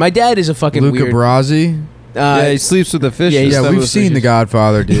my dad is a fucking Luca weird. Brasi. Yeah, he sleeps with the fishes. yeah, he's Yeah, done we've with seen fishes. The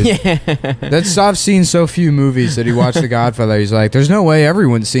Godfather, dude. Yeah. I've seen so few movies that he watched The Godfather. He's like, there's no way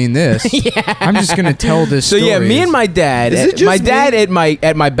everyone's seen this. I'm just gonna tell this So story. yeah, me and my dad. Is it just my dad me?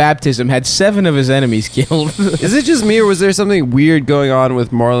 at my baptism had 7 of his enemies killed. Is it just me, or was there something weird going on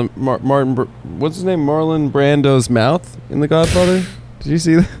with Martin? What's his name? Marlon Brando's mouth in The Godfather. Did you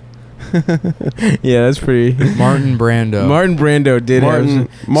see that? Yeah, that's pretty. Martin Brando. Martin Brando did Martin- have.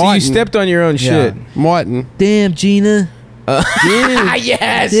 So Martin. you stepped on your own shit. Martin. Damn, Gina.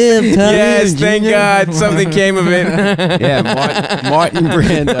 Yes. Damn, Tommy. Yes. Thank God something came of it. Yeah, Martin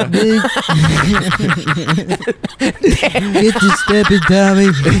Brando. Get to stepping, Tommy.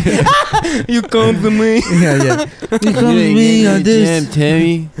 You come to me. Yeah. You come to me on this,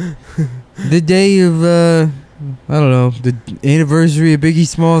 Tammy. the day of, I don't know, the anniversary of Biggie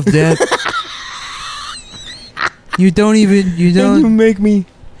Small's death. You don't make me.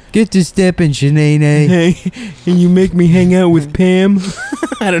 get to stepping, Shanae. Hey, and you make me hang out with Pam.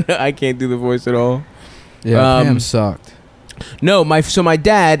 I don't know. I can't do the voice at all. Yeah, Pam sucked. No, my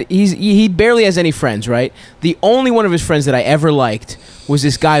dad, he barely has any friends, right? The only one of his friends that I ever liked was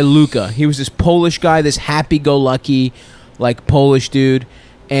this guy Luca. He was this Polish guy, this happy-go-lucky, like Polish dude,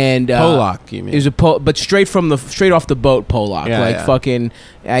 and Polak, you mean? he was but straight off the boat Polak, Yeah, like yeah. fucking.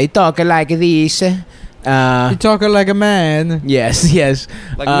 I talk like this. You talking like a man. Yes.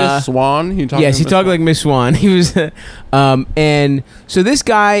 Like Miss Swan? Yes, he talked like Miss Swan. He was, and so this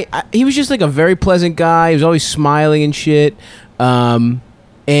guy, he was just like a very pleasant guy. He was always smiling and shit. And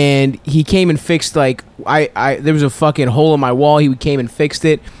he came and fixed like there was a fucking hole in my wall. He came and fixed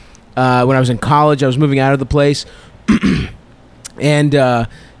it. when I was in college. I was moving out of the place, and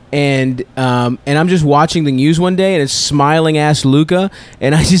I'm just watching the news one day, and it's smiling ass Luca,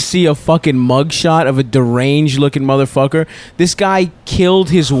 and I just see a fucking mugshot of a deranged looking motherfucker. This guy killed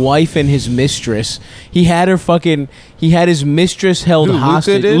his wife and his mistress. He had his mistress held Who, Luca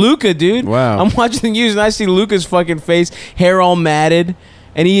hostage. did? Luca, dude. Wow. I'm watching the news, and I see Luca's fucking face, hair all matted,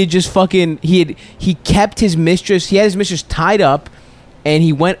 and he had just fucking he kept his mistress. He had his mistress tied up, and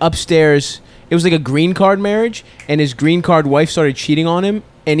he went upstairs. It was like a green card marriage, and his green card wife started cheating on him.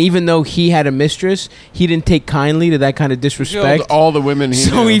 And even though he had a mistress, he didn't take kindly to that kind of disrespect. Killed all the women he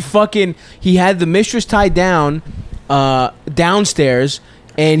So knew. he had the mistress tied down downstairs,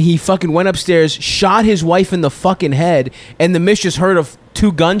 and he fucking went upstairs, shot his wife in the fucking head, and the mistress heard of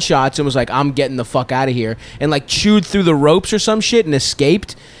 2 gunshots and was like, I'm getting the fuck out of here, and like chewed through the ropes or some shit and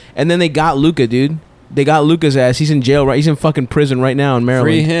escaped. And then they got Luca, dude. They got Luca's ass. He's in jail, right? He's in fucking prison right now in Maryland.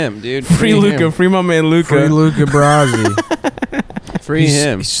 Free him, dude. Free Luca. him. Free my man Luca. Free Luca Brasi. Free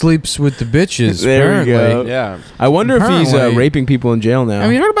him. He sleeps with the bitches. There we apparently. go. Yeah. I wonder if he's Apparently. raping people in jail now.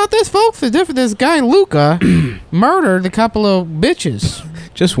 Have you heard about this, folks? This guy Luca murdered a couple of bitches.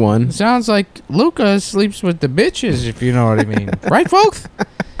 Just one. It sounds like Luca sleeps with the bitches, if you know what I mean. Right, folks?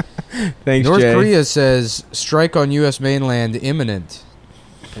 Thanks, North Jay. Korea says strike on U.S. mainland imminent.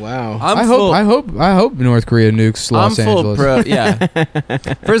 Wow. I hope North Korea nukes Los I'm full Angeles. pro.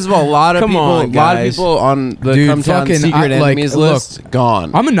 Yeah. First of all, a lot of Come people, on, a lot of guys. people on the Dude, Come Town fucking, secret I- like, enemies look, list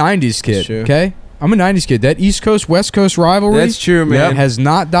gone. I'm a '90s kid. That's true. Okay, I'm a '90s kid. That East Coast West Coast rivalry That's true, man. has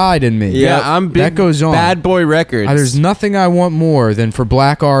not died in me. yeah, I'm big. that goes on. Bad Boy Records. There's nothing I want more than for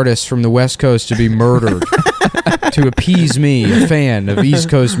black artists from the West Coast to be murdered to appease me, a fan of East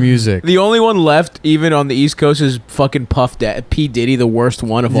Coast music. The only one left, even on the East Coast, is fucking Puff Daddy. P. Diddy, the worst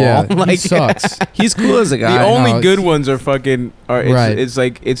one of Yeah, all. he sucks. He's cool as a The guy. only know, good it's- ones are fucking. It's, Right. it's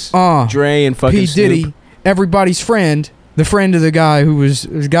like it's Uh, Dre and fucking P. Diddy, Snoop. everybody's friend, the friend of the guy who was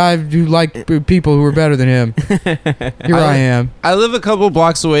the guy who liked people who were better than him. Here I am. I live a couple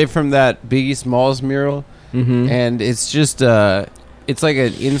blocks away from that Biggie Smalls mural, Mm-hmm. and it's just it's like an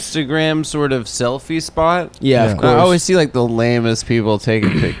Instagram sort of selfie spot. Yeah, Yeah. of I course. always see like the lamest people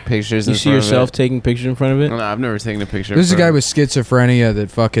taking pictures. You in see front of yourself it. taking pictures in front of it. No, I've never taken a picture. There's a in guy front with schizophrenia that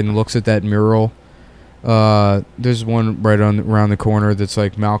fucking looks at that mural. There's one right around the corner that's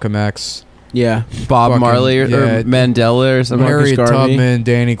like Malcolm X, Yeah. of Bob fucking- Marley or yeah, Mandela or something. Marcus Harriet Garvey. Tubman,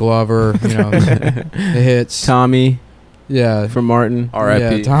 Danny Glover, the hits. Tommy Yeah. from Martin.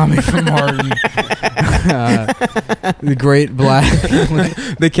 R.I.P. Yeah, Tommy from Martin. The great black.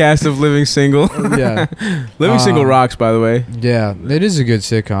 The cast of Living Single. yeah. Living Single Um, rocks, by the way. Yeah. It is a good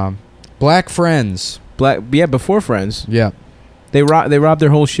sitcom. Black Friends. Before Friends, Yeah, they robbed their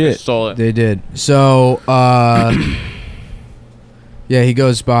whole They shit. stole it. they did. So, yeah, he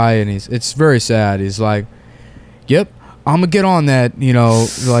goes by and it's very sad. He's like, yep, I'm gonna get on that,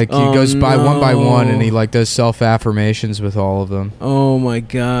 like he Oh, goes by one and no. he like does self-affirmations with all of them. Oh my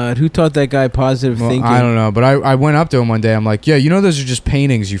God! Who taught that guy positive Well, thinking? I don't know, but I went up to him one day. I'm like, yeah, those are just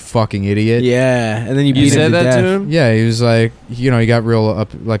paintings, you fucking idiot. Yeah, and then you You beat him said to that death. to him? Yeah, he was like, he got real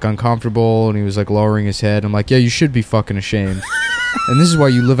uncomfortable, and he was like lowering his head. I'm like, yeah, you should be fucking ashamed. And this is why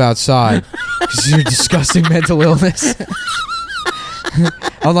you live outside, because you're disgusting mental illness.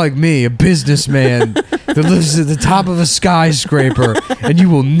 Unlike me, a businessman that lives at the top of a skyscraper, and you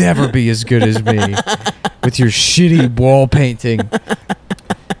will never be as good as me with your shitty wall painting.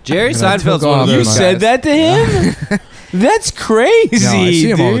 Jerry And I Seinfeld's took one off of my- You those said guys. that to him? That's crazy. No, I see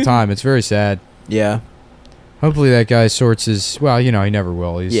him all the dude. time. It's very sad. Yeah, Hopefully that guy sorts his. Well, he never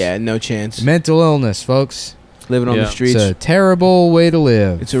will. He's yeah, no chance. mental illness, folks. Living on Yeah. the streets. It's a terrible way to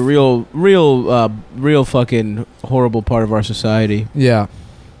live. It's a real fucking horrible part of our society. Yeah.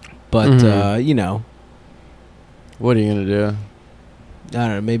 But Mhm. What are you gonna do? I don't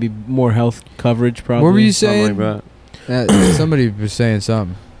know. Maybe more health coverage. Probably. What were you Something saying? like that. Somebody was saying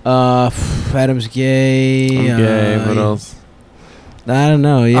something. Adam's gay. I'm gay. What else? I don't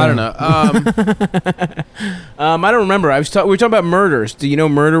know. Yeah. I don't know. I don't remember. We were talking about murders. Do you know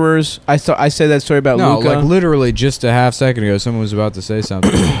murderers? I said that story about No, Luca. like literally just a half second ago, someone was about to say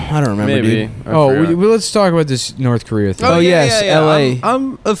something. I don't remember. Maybe. Dude. I Oh, forgot. well, let's talk about this North Korea thing. Oh, yes, LA.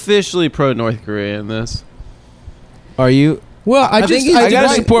 I'm officially pro North Korea in this. Are you? Well, I think just I gotta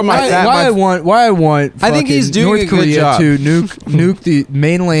why- support my why, fat- why my- I want I think he's fucking doing North a good Korea job. to nuke the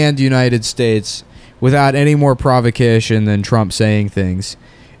mainland United States without any more provocation than Trump saying things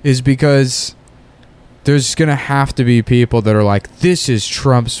is because there's gonna have to be people that are like, this is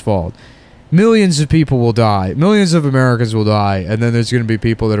Trump's fault. Millions of people will die. Millions of Americans will die, and then there's gonna be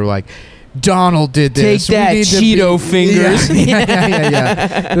people that are like, Donald did this. Take that, We need to Cheeto fingers.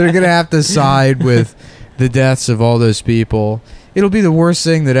 Yeah. They're gonna have to side with the deaths of all those people. It'll be the worst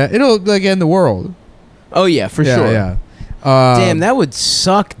thing that it'll like end the world. Oh yeah, for sure. Yeah. Damn, that would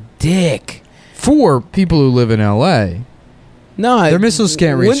suck dick. For people who live in L.A., No, their missiles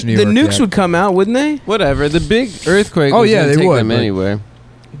can't reach New The York nukes yet. would come out, wouldn't they? Whatever. The big earthquake. Oh, was yeah, gonna they take would, them but- anyway.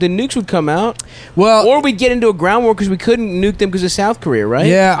 The nukes would come out, well, or we'd get into a ground war because we couldn't nuke them because of South Korea, right?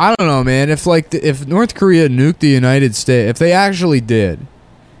 yeah, I don't know, man. If like if North Korea nuked the United States, if they actually did,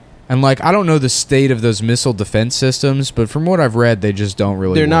 and like I don't know the state of those missile defense systems, but from what I've read, they just don't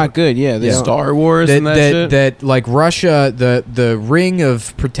really. they're work. not good. Yeah, they don't. Star Wars that and that, that, shit. that like Russia, the ring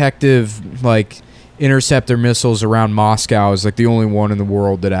of protective like interceptor missiles around Moscow is like the only one in the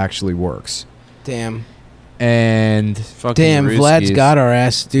world that actually works. Damn, And Fucking damn, Vlad's Ruskies. got our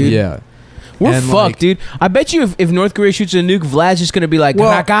ass, dude. yeah, We're And, fucked, like- dude. I bet you if North Korea shoots a nuke, Vlad's just gonna be like, Well,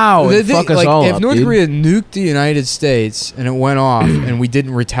 Krakow, the and thing- fuck us like, all if up, North dude. Korea nuked the United States and it went off and we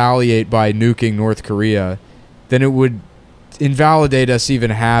didn't retaliate by nuking North Korea, then it would invalidate us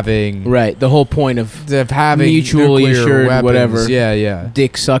even having Right, the whole point of having Mutually nuclear assured weapons. whatever. Yeah.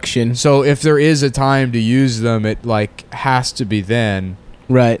 dick suction. So if there is a time to use them, it like has to be then.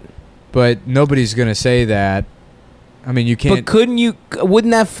 Right. But nobody's gonna say that. I mean, you can't. But couldn't you?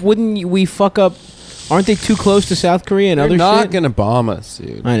 Wouldn't we fuck up? Aren't they too close to South Korea and They're other not shit? gonna bomb us,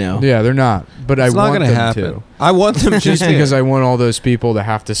 dude. I know. yeah, they're not. But It's I not want gonna them happen. to. I want them Just because I want all those people to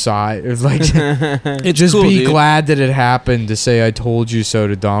have to side. It's like It's just cool, be dude. glad that it happened to say "I told you so"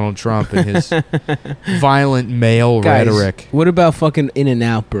 to Donald Trump and his violent male Guys, rhetoric. What about fucking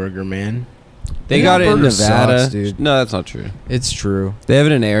In-N-Out Burger, man? They got it in Burger Nevada. sucks, dude. No, that's not true. It's true. They have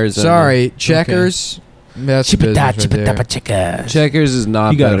it in Arizona. Sorry, Checkers. That's business right there. Checkers is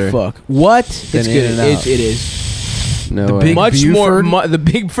not You gotta better. fuck. What? Than It's good. In-N-Out. It is. No The way. big Much Buford? more. The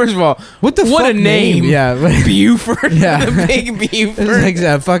big. First of all, What the What fuck a name. Yeah. Buford. Yeah. The big It's Buford. like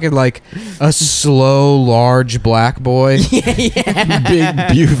that fucking like a slow, large black boy. Big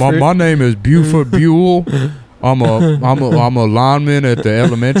Buford. My name is Buford Buell. I'm a lineman at the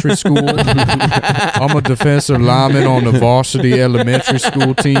elementary school. I'm a defensive lineman on the varsity elementary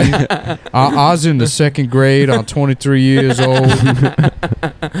school team. I was in the second grade. I'm 23 years old.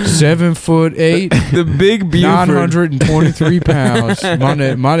 7'8", The big Buford. 923 pounds.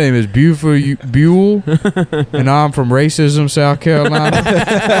 My name is Buford Buell, and I'm from Racism, South Carolina.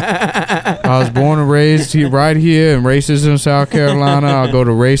 I was born and raised right here in Racism, South Carolina. I go to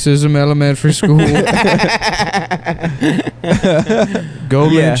Racism Elementary School. Go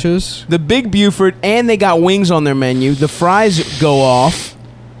Yeah. Lynches. The big Buford, and they got wings on their menu. The fries go off.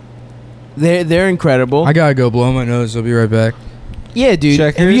 They're incredible. I gotta go blow my nose. I'll be right back. Yeah, dude.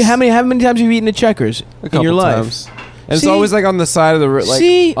 Have Checkers? you, how many times have you eaten at Checkers A in couple your life? times. And it's See? always like on the side of the like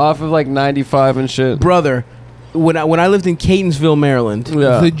See? off of like 95 and shit. Brother, when I lived in Catonsville, Maryland,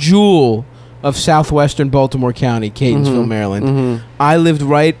 Yeah. the jewel of southwestern Baltimore County, Catonsville, Mhm. Maryland. Mhm. I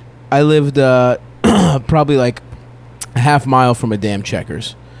lived probably like a half mile from a damn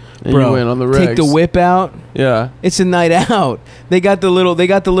Checkers. And Bro, you went on the take the regs. whip out. Yeah. It's a night out. They got the little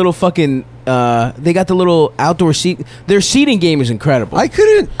outdoor seat. Their seating game is incredible. I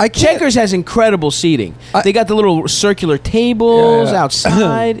can't. Checkers has incredible seating. They got the little circular tables Yeah, yeah.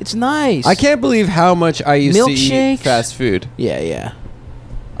 outside. It's nice. I can't believe how much I used to Milkshakes? eat fast food. Yeah.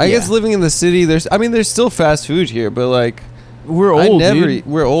 I Yeah. guess living in the city, there's still fast food here, but like We're I old, never. dude.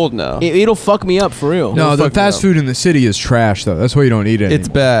 We're old now. It'll fuck me up for real. No, the fuck fast no. food in the city is trash, though. That's why you don't eat it. It's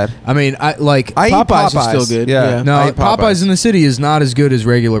bad. I mean, I eat Popeyes is Popeyes. still good. Yeah. Yeah. No, I eat Popeyes in the city is not as good as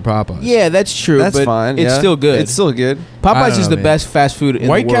regular Popeyes. Yeah, that's true. That's but fine. It's yeah. still good. It's still good. I Popeyes don't is know, the man. best fast food in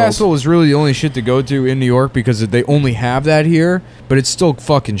White the world. Castle is really the only shit to go to in New York because they only have that here, but it's still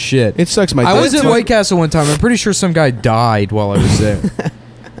fucking shit. It sucks my I dick. was at White Castle one time. I'm pretty sure some guy died while I was there.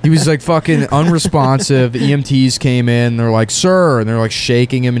 He was like fucking unresponsive. The EMTs came in. They're like, "Sir," and they're like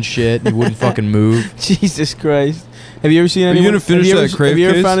shaking him and shit. And he wouldn't fucking move. Jesus Christ. Have you ever seen Are you anyone? gonna finish have you ever, that crave Have you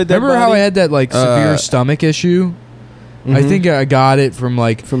ever case? found a dead Remember how I body? had that like severe stomach issue? I Mhm. think I got it from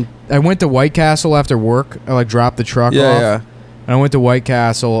like From I went to White Castle after work. I like dropped the truck off. Yeah. And I went to White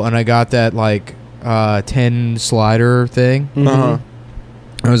Castle and I got that like 10 slider thing. Mhm. Uh-huh.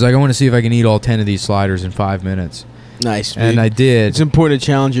 I was like, I want to see if I can eat all 10 of these sliders in 5 minutes. Nice. And dude. I did. It's important to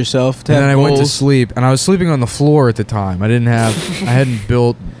challenge yourself. To And then have I went to goals. sleep, and I was sleeping on the floor at the time. I hadn't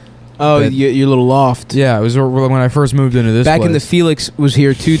built. Oh, but- your little loft. Yeah, it was when I first moved into this Back in the place. Felix was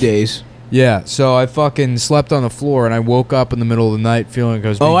here 2 days. Yeah, so I fucking slept on the floor, and I woke up in the middle of the night feeling like I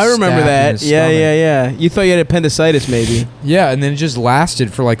was. Oh, being I remember stabbed in that. the Yeah, stomach. yeah. You thought you had appendicitis, maybe. Yeah, and then it just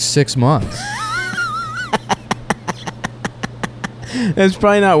lasted for like 6 months. That's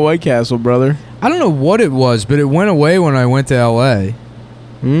probably not White Castle, brother. I don't know what it was, but it went away when I went to L.A.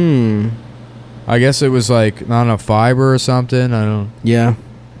 I guess it was like, I don't know, fiber or something. I don't. Yeah.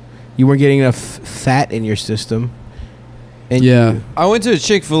 You weren't getting enough fat in your system. And Yeah. I went to a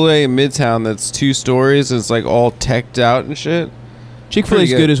Chick-fil-A in Midtown that's 2 stories and it's like all teched out and shit. Chick-fil-A is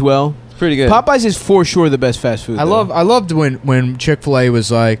Pretty good good. as well. Pretty good. Popeyes is for sure the best fast food. I loved when Chick-fil-A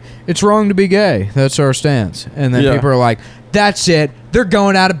was like, it's wrong to be gay. That's our stance. And then Yeah. people are like, that's it. They're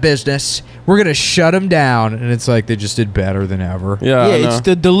going out of business. We're going to shut them down. And it's like they just did better than ever. Yeah, Yeah, I know. it's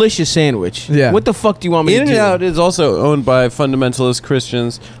the delicious sandwich. Yeah. What the fuck do you want me to do? In-N-Out is also owned by fundamentalist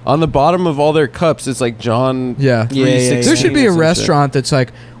Christians. On the bottom of all their cups, it's like John. Yeah. Yeah, yeah, yeah. There should be or a some shit. restaurant that's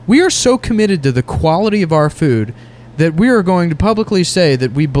like, we are so committed to the quality of our food that we are going to publicly say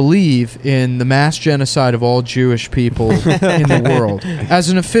that we believe in the mass genocide of all Jewish people in the world as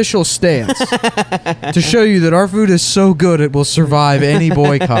an official stance to show you that our food is so good it will survive any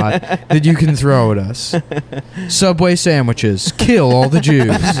boycott that you can throw at us. Subway sandwiches, kill all the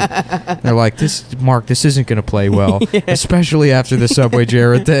Jews. They're like, this isn't going to play well, especially after the Subway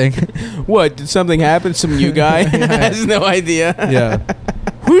Jared thing. What? Did something happen? Some new guy has no idea. Yeah.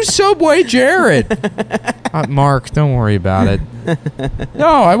 Who's Subway Jared? Mark, don't worry about it. No,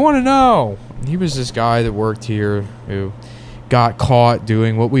 I want to know. He was this guy that worked here who got caught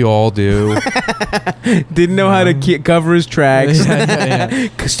doing what we all do. Didn't know how to cover his tracks. Yeah.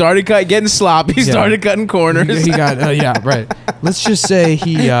 Started getting sloppy. Yeah. Started cutting corners. He got, yeah, right. Let's just say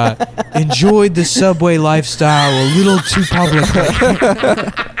he enjoyed the Subway lifestyle a little too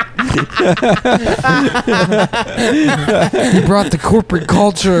publicly. He brought the corporate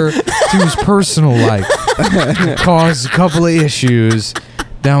culture to his personal life. Caused a couple of issues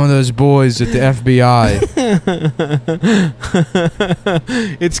down with those boys at the FBI.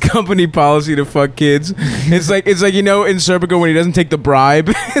 It's company policy to fuck kids. It's like in Serpico when he doesn't take the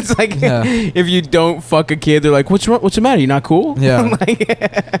bribe. It's like Yeah. if you don't fuck a kid, they're like, "What's wrong? What's the matter? You're not cool." Yeah. Like,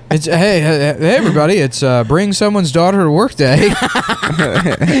 It's hey everybody! It's bring someone's daughter to work day.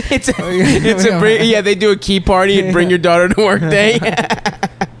 they do a key party and bring your daughter to work day.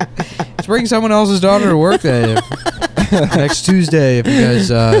 Let's bring someone else's daughter to work day next Tuesday if you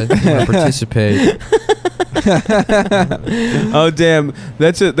guys want to participate. Oh damn,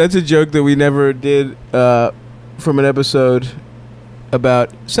 that's a joke that we never did from an episode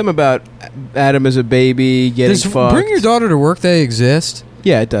about Adam as a baby getting Does fucked. bring your daughter to work day exist?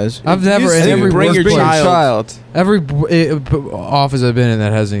 Yeah, it does. I've never Used in to. every Bring your workplace- child. Every office I've been in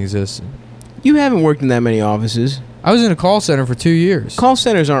that hasn't existed. You haven't worked in that many offices. I was in a call center for 2 years. Call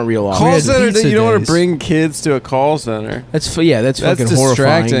centers aren't real offices. We Call had center that pizza you don't want days. to bring kids to a call center. That's That's fucking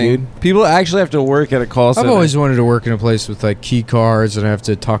horrifying, distracting. dude. People actually have to work at a call center. I've always wanted to work in a place with like key cards and I have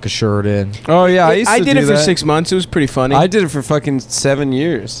to tuck a shirt in. Oh yeah, I used to did do it for that. 6 months. It was pretty funny. I did it for fucking 7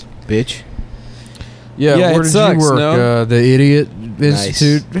 years. Bitch. Yeah, Yeah, where it did sucks, you work? no? The Idiot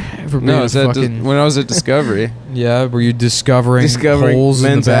Institute. For being No, a is that fucking, when I was at Discovery. yeah, were you discovering holes in the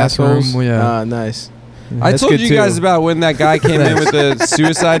men's bathroom? assholes. Yeah. Ah, nice. I That's told good you too. guys about when that guy came in with the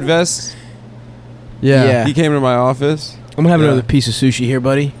suicide vest. Yeah. He came to my office. I'm gonna have Yeah. another piece of sushi here,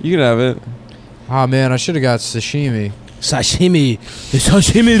 buddy. You can have it. Oh man, I should have got sashimi. Sashimi.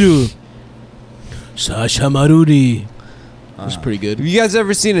 Sashimiru. Sashamaruri. That's pretty Have good. you guys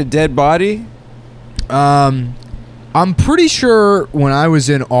ever seen a dead body? I'm pretty sure when I was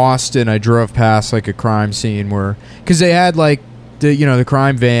in Austin, I drove past like a crime scene where, because they had like the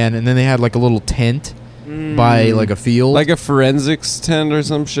crime van, and then they had like a little tent by like a field, Like a forensics tent or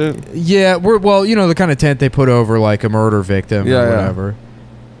some shit? yeah, well, the kind of tent they put over like a murder victim Yeah, or yeah. whatever,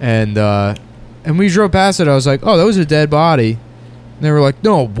 and we drove past it. I was like, oh, that was a dead body. And they were like,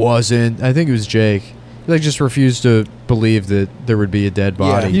 no, it wasn't. I think it was Jake. He like just refused to believe that there would be a dead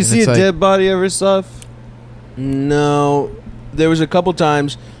body. You And see it's a like, dead body ever stuff? No, there was a couple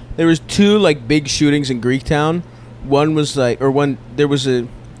times. There was 2 like big shootings in Greektown. One was like, or one there was a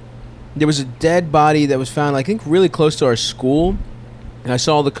dead body that was found, I think, really close to our school, and I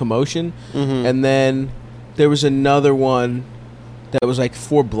saw the commotion. Mm-hmm. And then there was another one that was like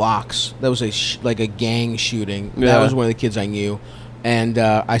 4 blocks. That was like a gang shooting. That Yeah. was one of the kids I knew, and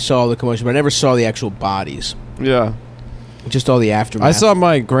I saw the commotion, but I never saw the actual bodies. Yeah. Just all the aftermath. I saw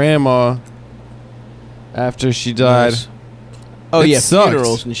my grandma after she died. Nice. Oh It yeah, sucked.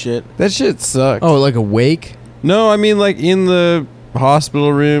 funerals and shit. That shit sucked. oh, like a wake. No, I mean like in the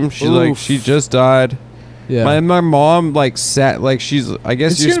hospital room. Oof. She just died. Yeah. My mom like sat like she's. I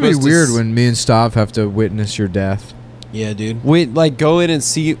guess It's you're gonna be supposed to weird when me and Stav have to witness your death. Yeah, dude. wait like go in and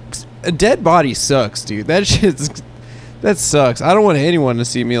see a dead body sucks, dude. That shit's That sucks. I don't want anyone to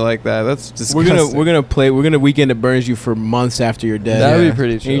see me like that. That's disgusting. We're gonna Weekend at Bernie's you for months after you're dead. That would be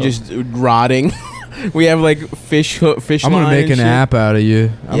pretty chill. And you're just rotting. We have like fish I'm gonna line make and an shit. app out of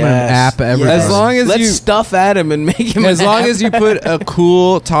you. I'm gonna app everybody. As long as Let's you stuff at him and make him. as an long app. as you put a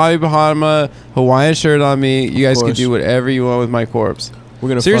cool Tommy Bahama Hawaiian shirt on me, you guys can course. do whatever you want with my corpse. we're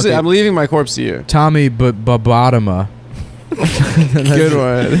gonna Seriously, I'm fucking, leaving my corpse to you. Tommy Botoma. Good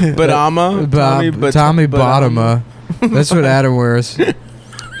one. Badama, Tommy Botoma. That's what Adam wears.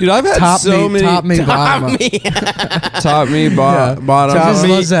 Dude, I've had Top so me, many top me, bottom. top me Yeah. bottom. He just me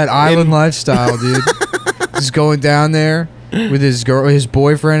loves that island lifestyle, dude. Just going down there with his girl, his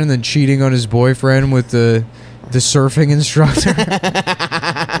boyfriend, and then cheating on his boyfriend with the surfing instructor.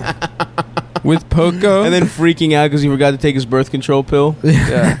 with Poco. and then freaking out because he forgot to take his birth control pill.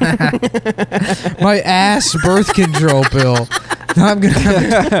 yeah. My ass birth control pill. I'm gonna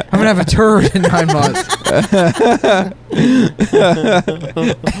have a turd in 9 months.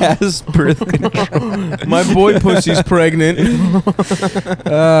 Ass birth control. My boy pussy's pregnant.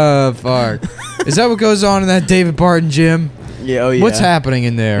 Fuck. Is that what goes on in that David Barton gym? Yeah, oh yeah. What's happening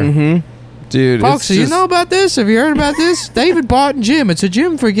in there? Mm-hmm. Dude, Folks, it's you just- know about this? Have you heard about this? David Barton Gym. It's a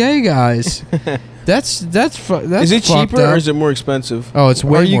gym for gay guys. That's Is it fucked cheaper up. or is it more expensive? Oh, it's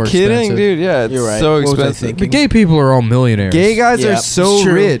way Are you more kidding, expensive. dude? Yeah, it's You're right. so What was I expensive. thinking? But gay people are all millionaires. Gay guys Yeah, are so it's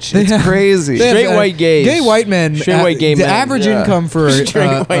true. rich. It's crazy. They have, Straight white gays. Gay white men. Straight white gay the men, average yeah. income for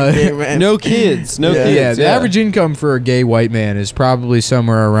Straight white gay man. No kids. No Yeah. kids. yeah, the average income for a gay white man is probably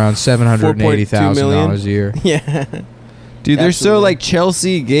somewhere around $780,000 a year. Yeah. Dude, they're so Absolutely. like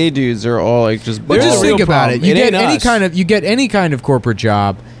Chelsea gay dudes are all like just. But There's just a real think about problem. it. You It get ain't any us. kind of corporate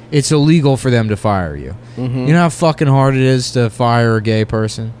job. It's illegal for them to fire you. Mm-hmm. You know how fucking hard it is to fire a gay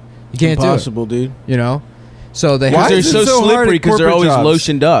person. You can't Impossible, dude. do it. You know. So they Why have They're is it so, so hard slippery at because they're corporate always jobs?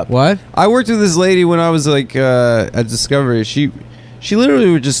 lotioned up. what? I worked with this lady when I was like at Discovery. She literally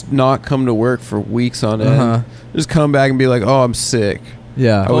would just not come to work for weeks on end. Uh-huh. Just come back and be like, "Oh, I'm sick.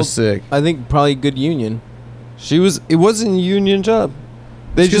 Yeah. I was sick." I think probably good union. It wasn't a union job.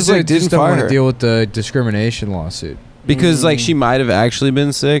 They just like didn't don't fire want her to deal with the discrimination lawsuit. because like she might have actually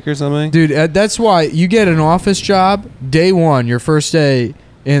been sick or something. Dude, that's why you get an office job day one, your first day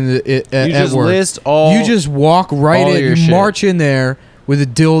in the you at just work. list all. You just walk right all in, your you shit. march in there with a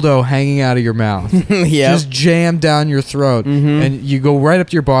dildo hanging out of your mouth, Yeah. just jammed down your throat, Mhm. and you go right up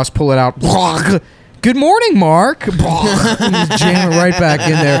to your boss, pull it out. Good morning, Mark. And just jam it right back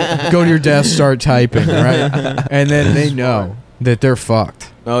in there. Go to your desk, start typing, right? And then they know that they're fucked.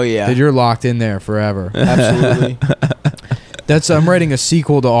 Oh yeah. That you're locked in there forever. Absolutely. I'm writing a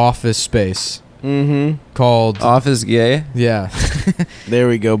sequel to Office Space Mm-hmm. called Office gay. yeah, There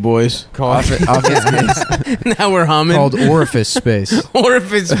we go, boys. Office gay. Now we're humming. called Orifice Space.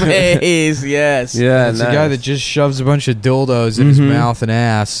 Orifice space. Yes. Yeah, It's nice. a guy that just shoves a bunch of dildos in his Mhm. mouth and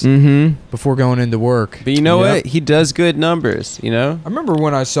ass Mm-hmm. before going into work. But you know Yep. what? He does good numbers. You know. I remember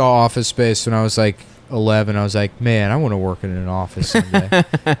when I saw Office Space when I was like 11. I was like, man, I want to work in an office someday.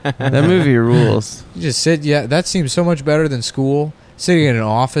 That movie rules. You just sit. Yeah, that seems so much better than school. Sitting in an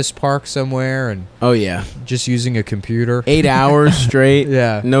office park somewhere and Oh yeah. just using a computer. 8 hours straight.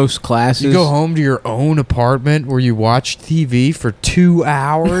 Yeah. No classes. You go home to your own apartment where you watch TV for 2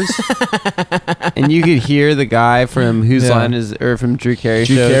 hours. And you could hear the guy from Whose Yeah. Line Is or from Drew Carey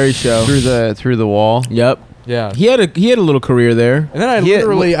Drew Carey show. through the wall. Yep. Yeah. He had a little career there. And then I Yeah,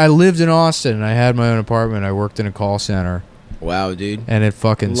 I lived in Austin and I had my own apartment. I worked in a call center Wow, dude. and it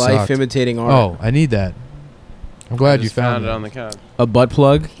fucking Life sucked. imitating art. Oh, I need that. I'm glad you found it it. on the couch. A butt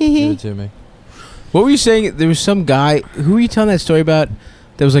plug. Give it to me. What were you saying? There was some guy. Who were you telling that story about?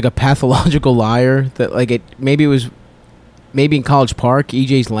 That was like a pathological liar. That like it. Maybe it was. Maybe in College Park,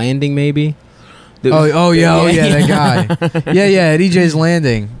 EJ's Landing. Maybe. That was- Oh yeah, that guy. Yeah, at EJ's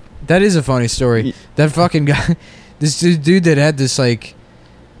Landing. That is a funny story. That fucking guy, this dude that had this like,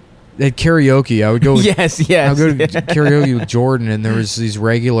 at karaoke. I would go. With, Yes. I would go to karaoke with Jordan, and there was these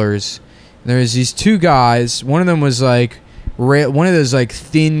regulars. And there was these two guys. One of them was like, one of those like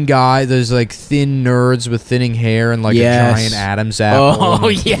thin guy, those like thin nerds with thinning hair and like Yes. a giant Adam's apple. Oh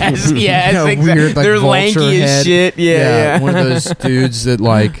and, yes, yes. you know, exactly. weird, like, They're vulture lanky head. as shit. Yeah. One of those dudes that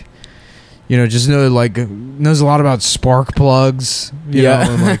like, just knows a lot about spark plugs, Yeah.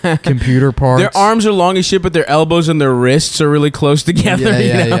 know, and like computer parts. Their arms are long as shit, but their elbows and their wrists are really close together.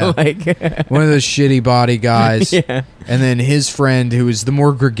 Yeah, you know? yeah. Like, One of those shitty body guys. yeah. And then his friend, who was the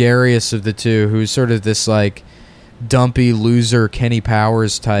more gregarious of the two, who's sort of this like dumpy loser Kenny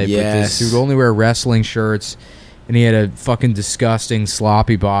Powers type. Yes. With this, who'd only wear wrestling shirts and he had a fucking disgusting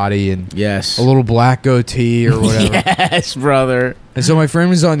sloppy body and Yes. a little black goatee or whatever. Yes, brother. And so my friend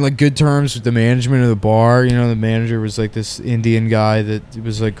was on like good terms with the management of the bar. You know, the manager was like this Indian guy that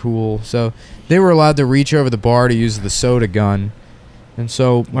was like cool. So they were allowed to reach over the bar to use the soda gun. And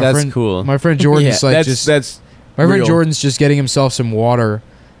so That's cool. My friend Jordan's like that's my friend real. Jordan's just getting himself some water,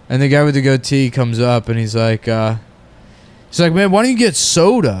 and the guy with the goatee comes up and he's like, man, why don't you get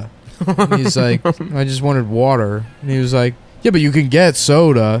soda? And he's like, I just wanted water. And he was like, yeah, but you can get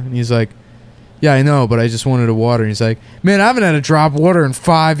soda. And he's like, yeah, I know, but I just wanted a water. And he's like, man, I haven't had a drop of water in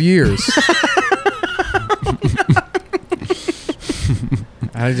 5 years.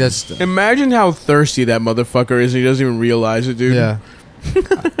 I just Imagine how thirsty that motherfucker is and he doesn't even realize it, dude. yeah.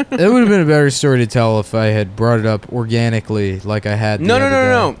 It would have been a better story to tell if I had brought it up organically like I had.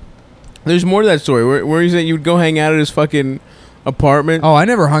 No. There's more to that story. Where he said you would go hang out at his fucking apartment. Oh, I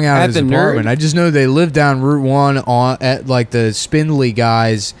never hung out At at his the apartment. Nerd? I just know they lived down Route 1 at like the Spindly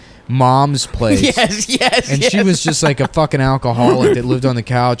guy's mom's place. yes. And she was just like a fucking alcoholic that lived on the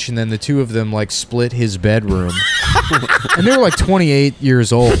couch, and then the two of them like split his bedroom. And they were like 28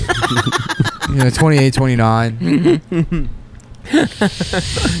 years old. 28, 29.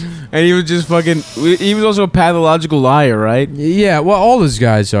 And he was just fucking. He was also a pathological liar, right? Yeah, well, all those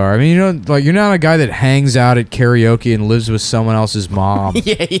guys are. I mean, like you're not a guy that hangs out at karaoke and lives with someone else's mom.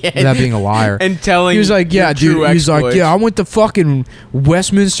 Yeah. Without being a liar. And telling. He was like, yeah, your dude. true He's like, exploits. yeah, I went to fucking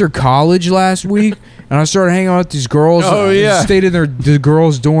Westminster College last week, and I started hanging out with these girls. Oh, and yeah. Stayed in the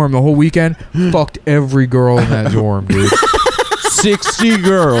girls' dorm the whole weekend. Fucked every girl in that dorm, dude. 60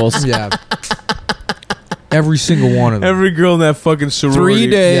 girls. Yeah. Every single one of them. Every girl in that fucking sorority. 3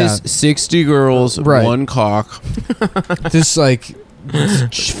 days, Yeah. 60 girls, Right. 1 cock. This like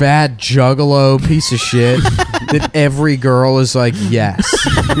fat juggalo piece of shit that every girl is like, yes.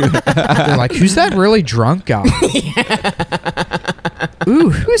 They're like, who's that really drunk guy? Ooh,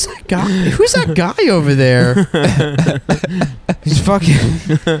 who's that guy? Who's that guy over there? He's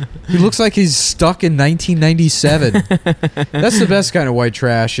fucking. He looks like he's stuck in 1997. That's the best kind of white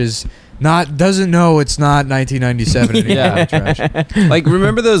trash. Doesn't know it's not 1997 anymore. Yeah. White trash. Like,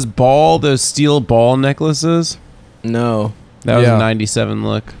 remember those steel ball necklaces? No. That was Yeah. a 97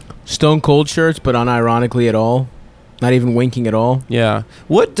 look. Stone Cold shirts, but unironically at all. Not even winking at all. Yeah.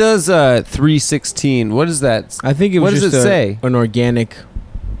 What does 316? What is that? I think it What was does just it say? an organic.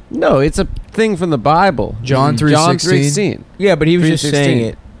 No, it's a thing from the Bible. John 3:16. John 3:16. Yeah, but he was just 316.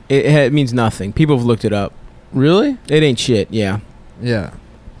 saying it. It means nothing. People have looked it up. Really? It ain't shit. Yeah. Yeah.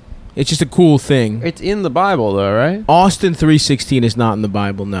 It's just a cool thing. It's in the Bible, though, right? Austin 3:16 is not in the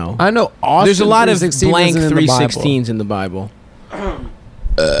Bible. No. I know. Austin There's a lot of 3:16 blank isn't in the Bible. 3:16s in the Bible.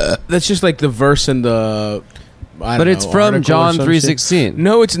 That's just like the verse in the. I But don't it's know, from article or John some 3:16. shit.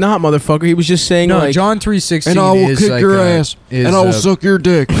 No, it's not, motherfucker. He was just saying No, like John 3:16 And I will is kick like your ass, is and I will a- suck your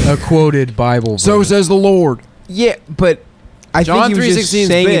dick. a quoted Bible So verse. says the Lord. Yeah, but I John think he was just 3:16 's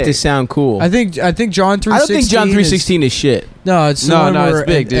saying it big. to sound cool. I think John 3:16. I don't think John 3:16 is shit. No, it's the No, one no, it's where-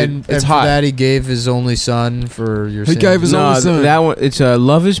 big, dude. And, It's and hot. for that he gave his only son for your He sins. gave his No, only son that one. It's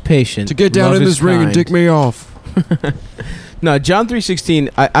love is patient. to get down love in is this ring and kind. dick me off. No, John 3:16.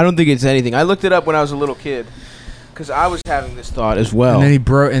 I don't think it's anything. I looked it up when I was a little kid because I was having this thought as well. And then he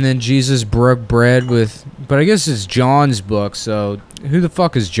broke. And then Jesus broke bread with. But I guess it's John's book. So who the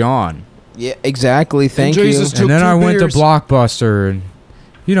fuck is John? Yeah, exactly. Thank Jesus you. took And then 2 I went to beers. Blockbuster, and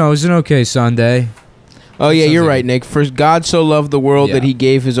it was an okay Sunday. Oh yeah, Sounds you're like- right, Nick. For God so loved the world that Yeah. he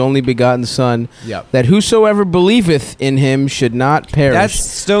gave his only begotten Son, Yep. that whosoever believeth in him should not perish. That's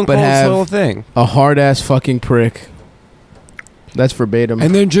Stone but Cold's have- whole thing. a hard ass fucking prick. That's verbatim.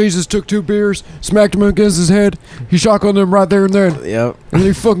 And then Jesus took 2 beers, smacked him against his head. He shotgunned him right there and then. Yep. And then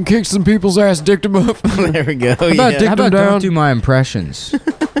he fucking kicked some people's ass, dicked him up. There we go. about Yeah. dick How about him down? don't do my impressions?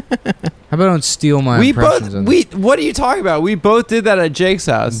 How about don't steal my impressions? on What are you talking about? We both did that at Jake's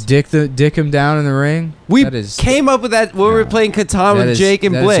house. dick him down in the ring? We That is- came up with that when we were No. playing Catan That with is- Jake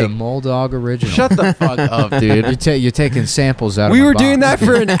and that is Blake. a Moldog original. Shut the fuck up, dude. You're taking samples out. We of my were doing box. that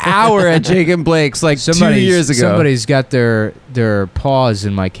for an hour at Jake and Blake's like 2 years ago. Somebody's got their paws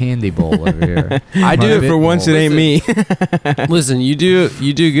in my candy bowl over here. I do My it bit For once, it bowl. ain't me. Listen, you do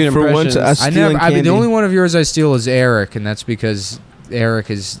good For once, impressions. I I stealing never. I mean, candy. the only one of yours I steal is Eric, and that's because Eric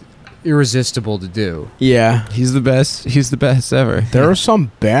is irresistible to do. Yeah. He's the best. He's the best ever. There are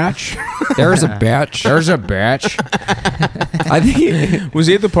some batch. There's a batch. There's a batch. I think. Was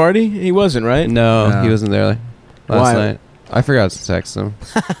he at the party? He wasn't, right? No, No. he wasn't there last Why? night. I forgot to text him.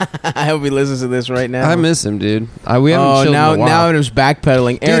 I hope he listens to this right now. I miss him, dude. We haven't Oh, chilled now in a while. now it was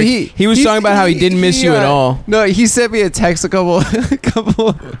backpedaling. Dude, Eric, he was talking about how he didn't miss you at all. No, he sent me a text a couple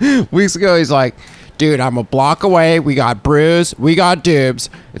weeks ago. He's like, dude, I'm a block away. We got Bruce. We got Dibs.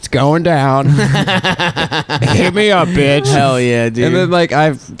 It's going down. Hit me up, bitch. Hell yeah, dude. And then like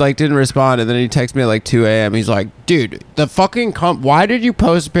I've like didn't respond, and then he texted me at like 2 a.m. He's like, dude, the fucking why did you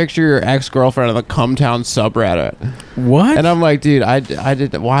post a picture of your ex-girlfriend on the Cumtown subreddit? What? And I'm like, dude, I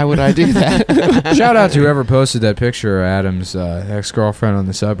did. Why would I do that? Shout out to whoever posted that picture of Adam's ex-girlfriend on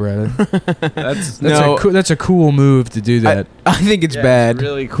the subreddit. That's a cool move to do that. I think it's bad.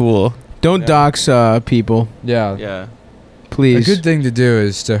 really cool. Don't dox people, yeah. Yeah. please. A good thing to do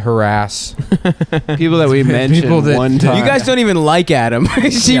is to harass. People that we mentioned People that- one time. You guys don't even like Adam.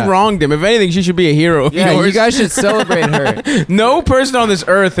 She Yeah. wronged him. If anything, she should be a hero of Yeah, yours. you guys should celebrate her. No person on this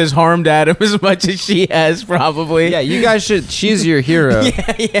earth has harmed Adam as much as she has, probably. Yeah, you guys should. She's your hero.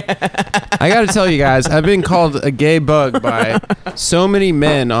 I got to tell you guys, I've been called a gay bug by so many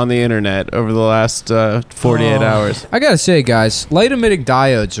men on the internet over the last 48 hours. I gotta say, guys, light emitting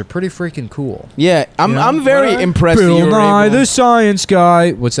diodes are pretty freaking cool. Yeah, I'm, You know, I'm very what? impressed that you Bill were Nye, able, the science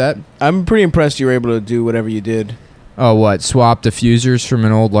guy. What's that? I'm pretty impressed you were able to do whatever you did. Oh, what? Swap diffusers from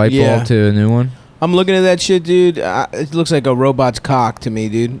an old light bulb Yeah. to a new one? I'm looking at that shit, dude. It looks like a robot's cock to me,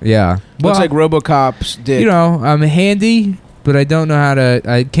 dude. Yeah. Looks like RoboCop's dick. you know, I'm handy, but I don't know how to.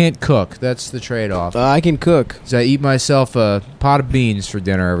 I can't cook. That's the trade-off. I can cook. 'Cause I eat myself a pot of beans for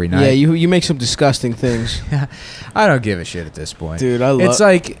dinner every night. Yeah, you make some disgusting things, I don't give a shit at this point. dude. I love. It's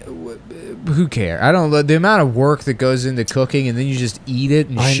like, who cares? I don't. The amount of work that goes into cooking, and then you just eat it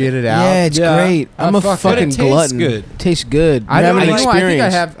and shit it out. Yeah, it's great. I'm a fuck fucking it. But it tastes glutton. good. Tastes good. I You don't have know. an I think I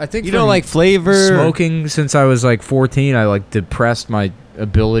experience. have. I think You from don't like flavor? smoking since I was like 14. I like depressed my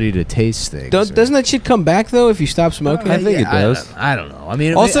ability to taste things. Doesn't that shit come back though if you stop smoking? I think it does. I don't know. I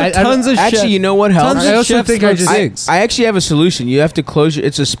mean, Also, tons of Actually, chef- you know what helps? tons I of also chefs think I smoke just- cigs. I actually have a solution. You have to close your.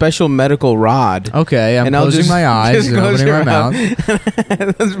 It's a special medical rod. Okay, I'm And I'll closing just- my eyes just and close opening my your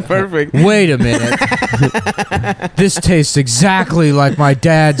mouth. That's perfect. Wait a minute. This tastes exactly like my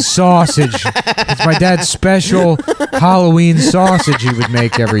dad's sausage. It's my dad's special Halloween sausage he would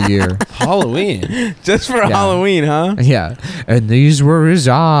make every year. Halloween. Just for Halloween, huh? Yeah. And these were his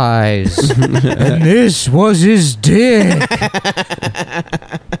eyes. And this was his dick.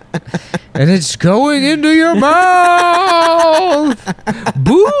 And it's going into your mouth.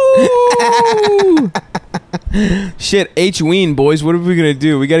 Boo! Shit, H-Ween, boys. What are we gonna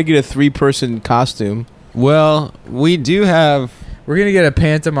do? We got to get a 3-person costume. Well, we do have. We're going to get a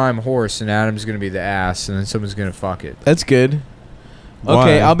pantomime horse, and Adam's going to be the ass, and then someone's going to fuck it. That's good. Why?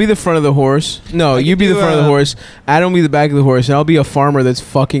 Okay, I'll be the front of the horse. No, you could be the do, front of the horse. Adam will be the back of the horse, and I'll be a farmer that's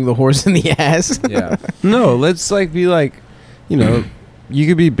fucking the horse in the ass. Yeah. No, let's like be like, you know, you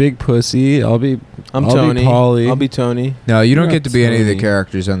could be Big Pussy. I'll be I'm I'll be Tony. Pauly. I'll be Tony. No, you don't You're get to not be any of the Tony.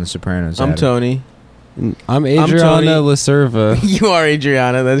 characters on The Sopranos. I'm Adam. Tony. I'm Tony. Adriana Lacerva. You are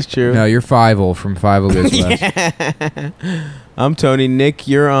Adriana. That's true. No, you're Fievel from Fievel Goes West. I'm Tony. Nick,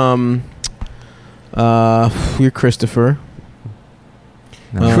 you're Christopher.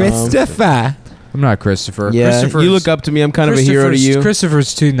 No, Christopher. I'm not Christopher. Yeah, Christopher's, you look up to me. I'm kind of a hero to Christopher's- you.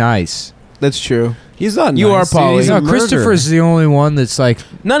 Christopher's too nice. That's true. He's not. You nice, are Pauly. dude. He's a No, murderer. Christopher's the only one that's like.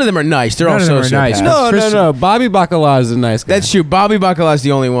 None of them are nice. They're all None of them are sociopaths. nice. No, Chris- no. Bobby Bacala is a nice guy. That's true. Bobby Bacala's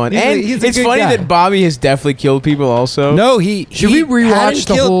the only one. He's a- And he's a it's good funny guy. that Bobby has definitely killed people also. No, he. Should he we hadn't rewatch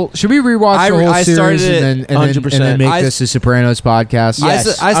the killed- whole? Should we rewatch I- the whole I series started it and then 100%. make I- this a Sopranos podcast?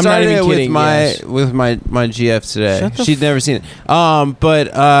 Yes. I I'm not started even it kidding, yes. with my GF today. Shut the She'd never seen it. But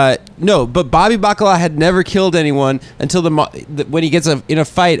Bobby Bacala had never killed anyone until when he gets in a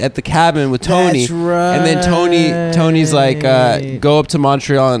fight at the cabin with Tony. That's right. And then Tony's like, go up to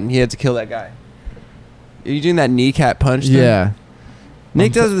Montreal, and he had to kill that guy. Are you doing that kneecap punch thing? Yeah.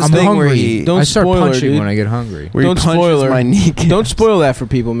 Nick does this I'm thing hungry. where he Don't I start spoil her, punching dude. when I get hungry. where he Don't punches spoil her. my kneecap. Don't spoil that for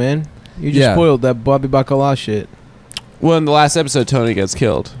people, man. You just Yeah. spoiled that Bobby Bacala shit. Well, in the last episode, Tony gets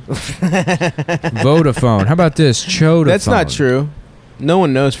killed. Vodafone. How about this? Chodaphone. That's not true. No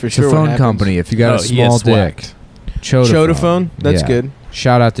one knows for It's sure. a what phone happens. company. If you got a he small gets dick, whacked. Chodaphone. That's Yeah. good.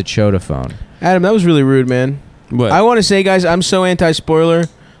 Shout out to Chodaphone. Adam, that was really rude, man. What? I want to say, guys, I'm so anti-spoiler.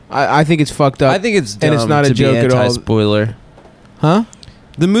 I think it's fucked up. I think it's dumb and it's not a to joke be at all. anti-spoiler. Huh?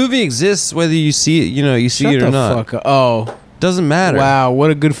 The movie exists whether you see it, you see Shut it or the not. fuck up. Oh, Doesn't matter. wow.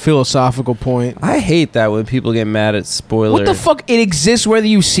 What a good philosophical point. I hate that when people get mad at spoilers. What the fuck? It exists whether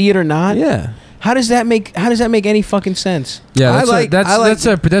you see it or not? Yeah. How does that make any fucking sense? Yeah, I like-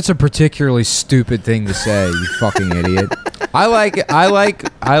 that's a particularly stupid thing to say. You fucking idiot. I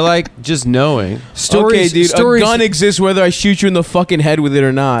like just knowing. Okay, dude, a gun exists whether I shoot you in the fucking head with it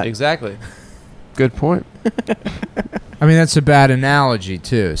or not. Exactly. Good point. I mean, that's a bad analogy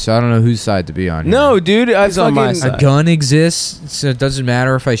too. So I don't know whose side to be on. Here. No, dude. He's on my a side. gun exists, so it doesn't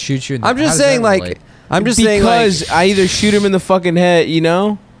matter if I shoot you. I'm just saying, like, because I either shoot him in the fucking head, you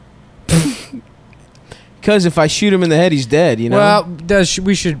know. Because if I shoot him in the head, he's dead. You know. Well,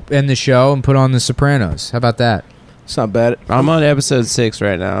 we should end the show and put on The Sopranos. How about that? It's not bad. I'm on episode 6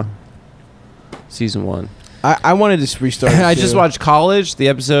 right now. Season 1. I wanted to restart. I just watched College, the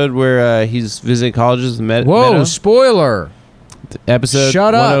episode where he's visiting colleges in Whoa, Meadow. spoiler! Episode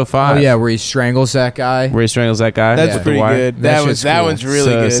Shut up. 105. Oh yeah, where he strangles that guy. Where he strangles that guy. That's Yeah. with the pretty wire. good. That shit's That cool. one's really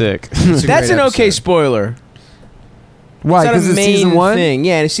so good. sick. It's a That's great an okay episode. spoiler. Why? It's not Because a it's main season 1? thing.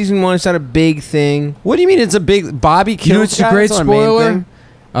 Yeah, it's season 1. It's not a big thing. What do you mean it's a big... Bobby kills You know, it's a guys? great That's not a main spoiler.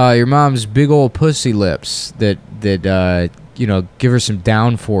 thing? Your mom's big old pussy lips that give her some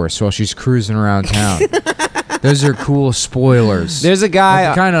downforce while she's cruising around town. Those are cool spoilers. There's a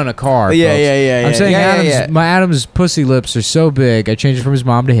guy... kind of on a car. Yeah, folks. yeah. I'm saying Yeah. my Adam's pussy lips are so big. I changed it from his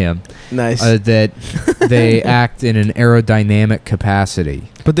mom to him. Nice. That they act in an aerodynamic capacity.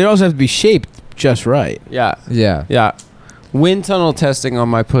 But they also have to be shaped just right. Yeah. Yeah. Yeah. Wind tunnel testing on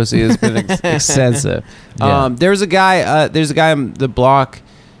my pussy has been extensive. Yeah. There's a guy on the block,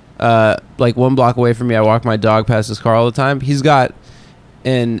 like 1 block away from me. I walk my dog past his car all the time. He's got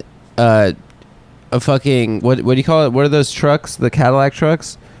a fucking what do you call it? What are those trucks? The Cadillac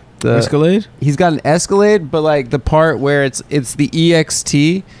trucks? The Escalade? He's got an Escalade, but like the part where it's the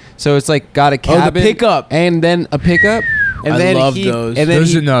EXT, so it's like got a cabin, pickup. and then a pickup. And I then love he, those. And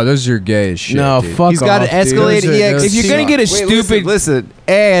then Those are gay as shit. No, dude. fuck he's got an off, dude. Escalade Those are- EXT. those If you're gonna get a Wait, stupid... listen,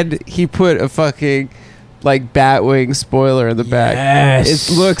 and he put a fucking like Batwing spoiler in the back. Yes.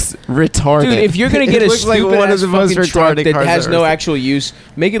 It looks retarded. Dude, if you're gonna get It a looks like stupid one of ass the most fucking truck retarded that cars has I've no ever seen. actual use,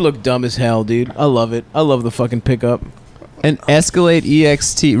 make it look dumb as hell, dude. I love it. I love the fucking pickup. An Escalade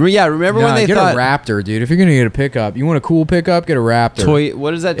EXT. Yeah, remember when they get thought a Raptor, dude. If you're gonna get a pickup, you want a cool pickup, get a Raptor. toy?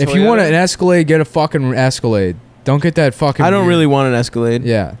 What is that? If you want an Escalade, get a fucking Escalade. Don't get that fucking. I don't weird- really want an Escalade.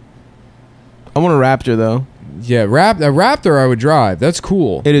 Yeah, I want a Raptor though. yeah. A Raptor, I would drive. That's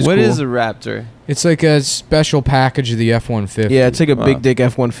cool. It is What cool. is a Raptor? It's like a special package of the F-150. Yeah, it's like a Wow. big dick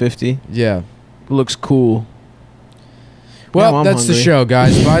F-150. Yeah. It looks cool. Well, Now I'm that's the hungry. show,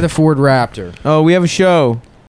 guys. Buy the Ford Raptor. Oh, we have a show.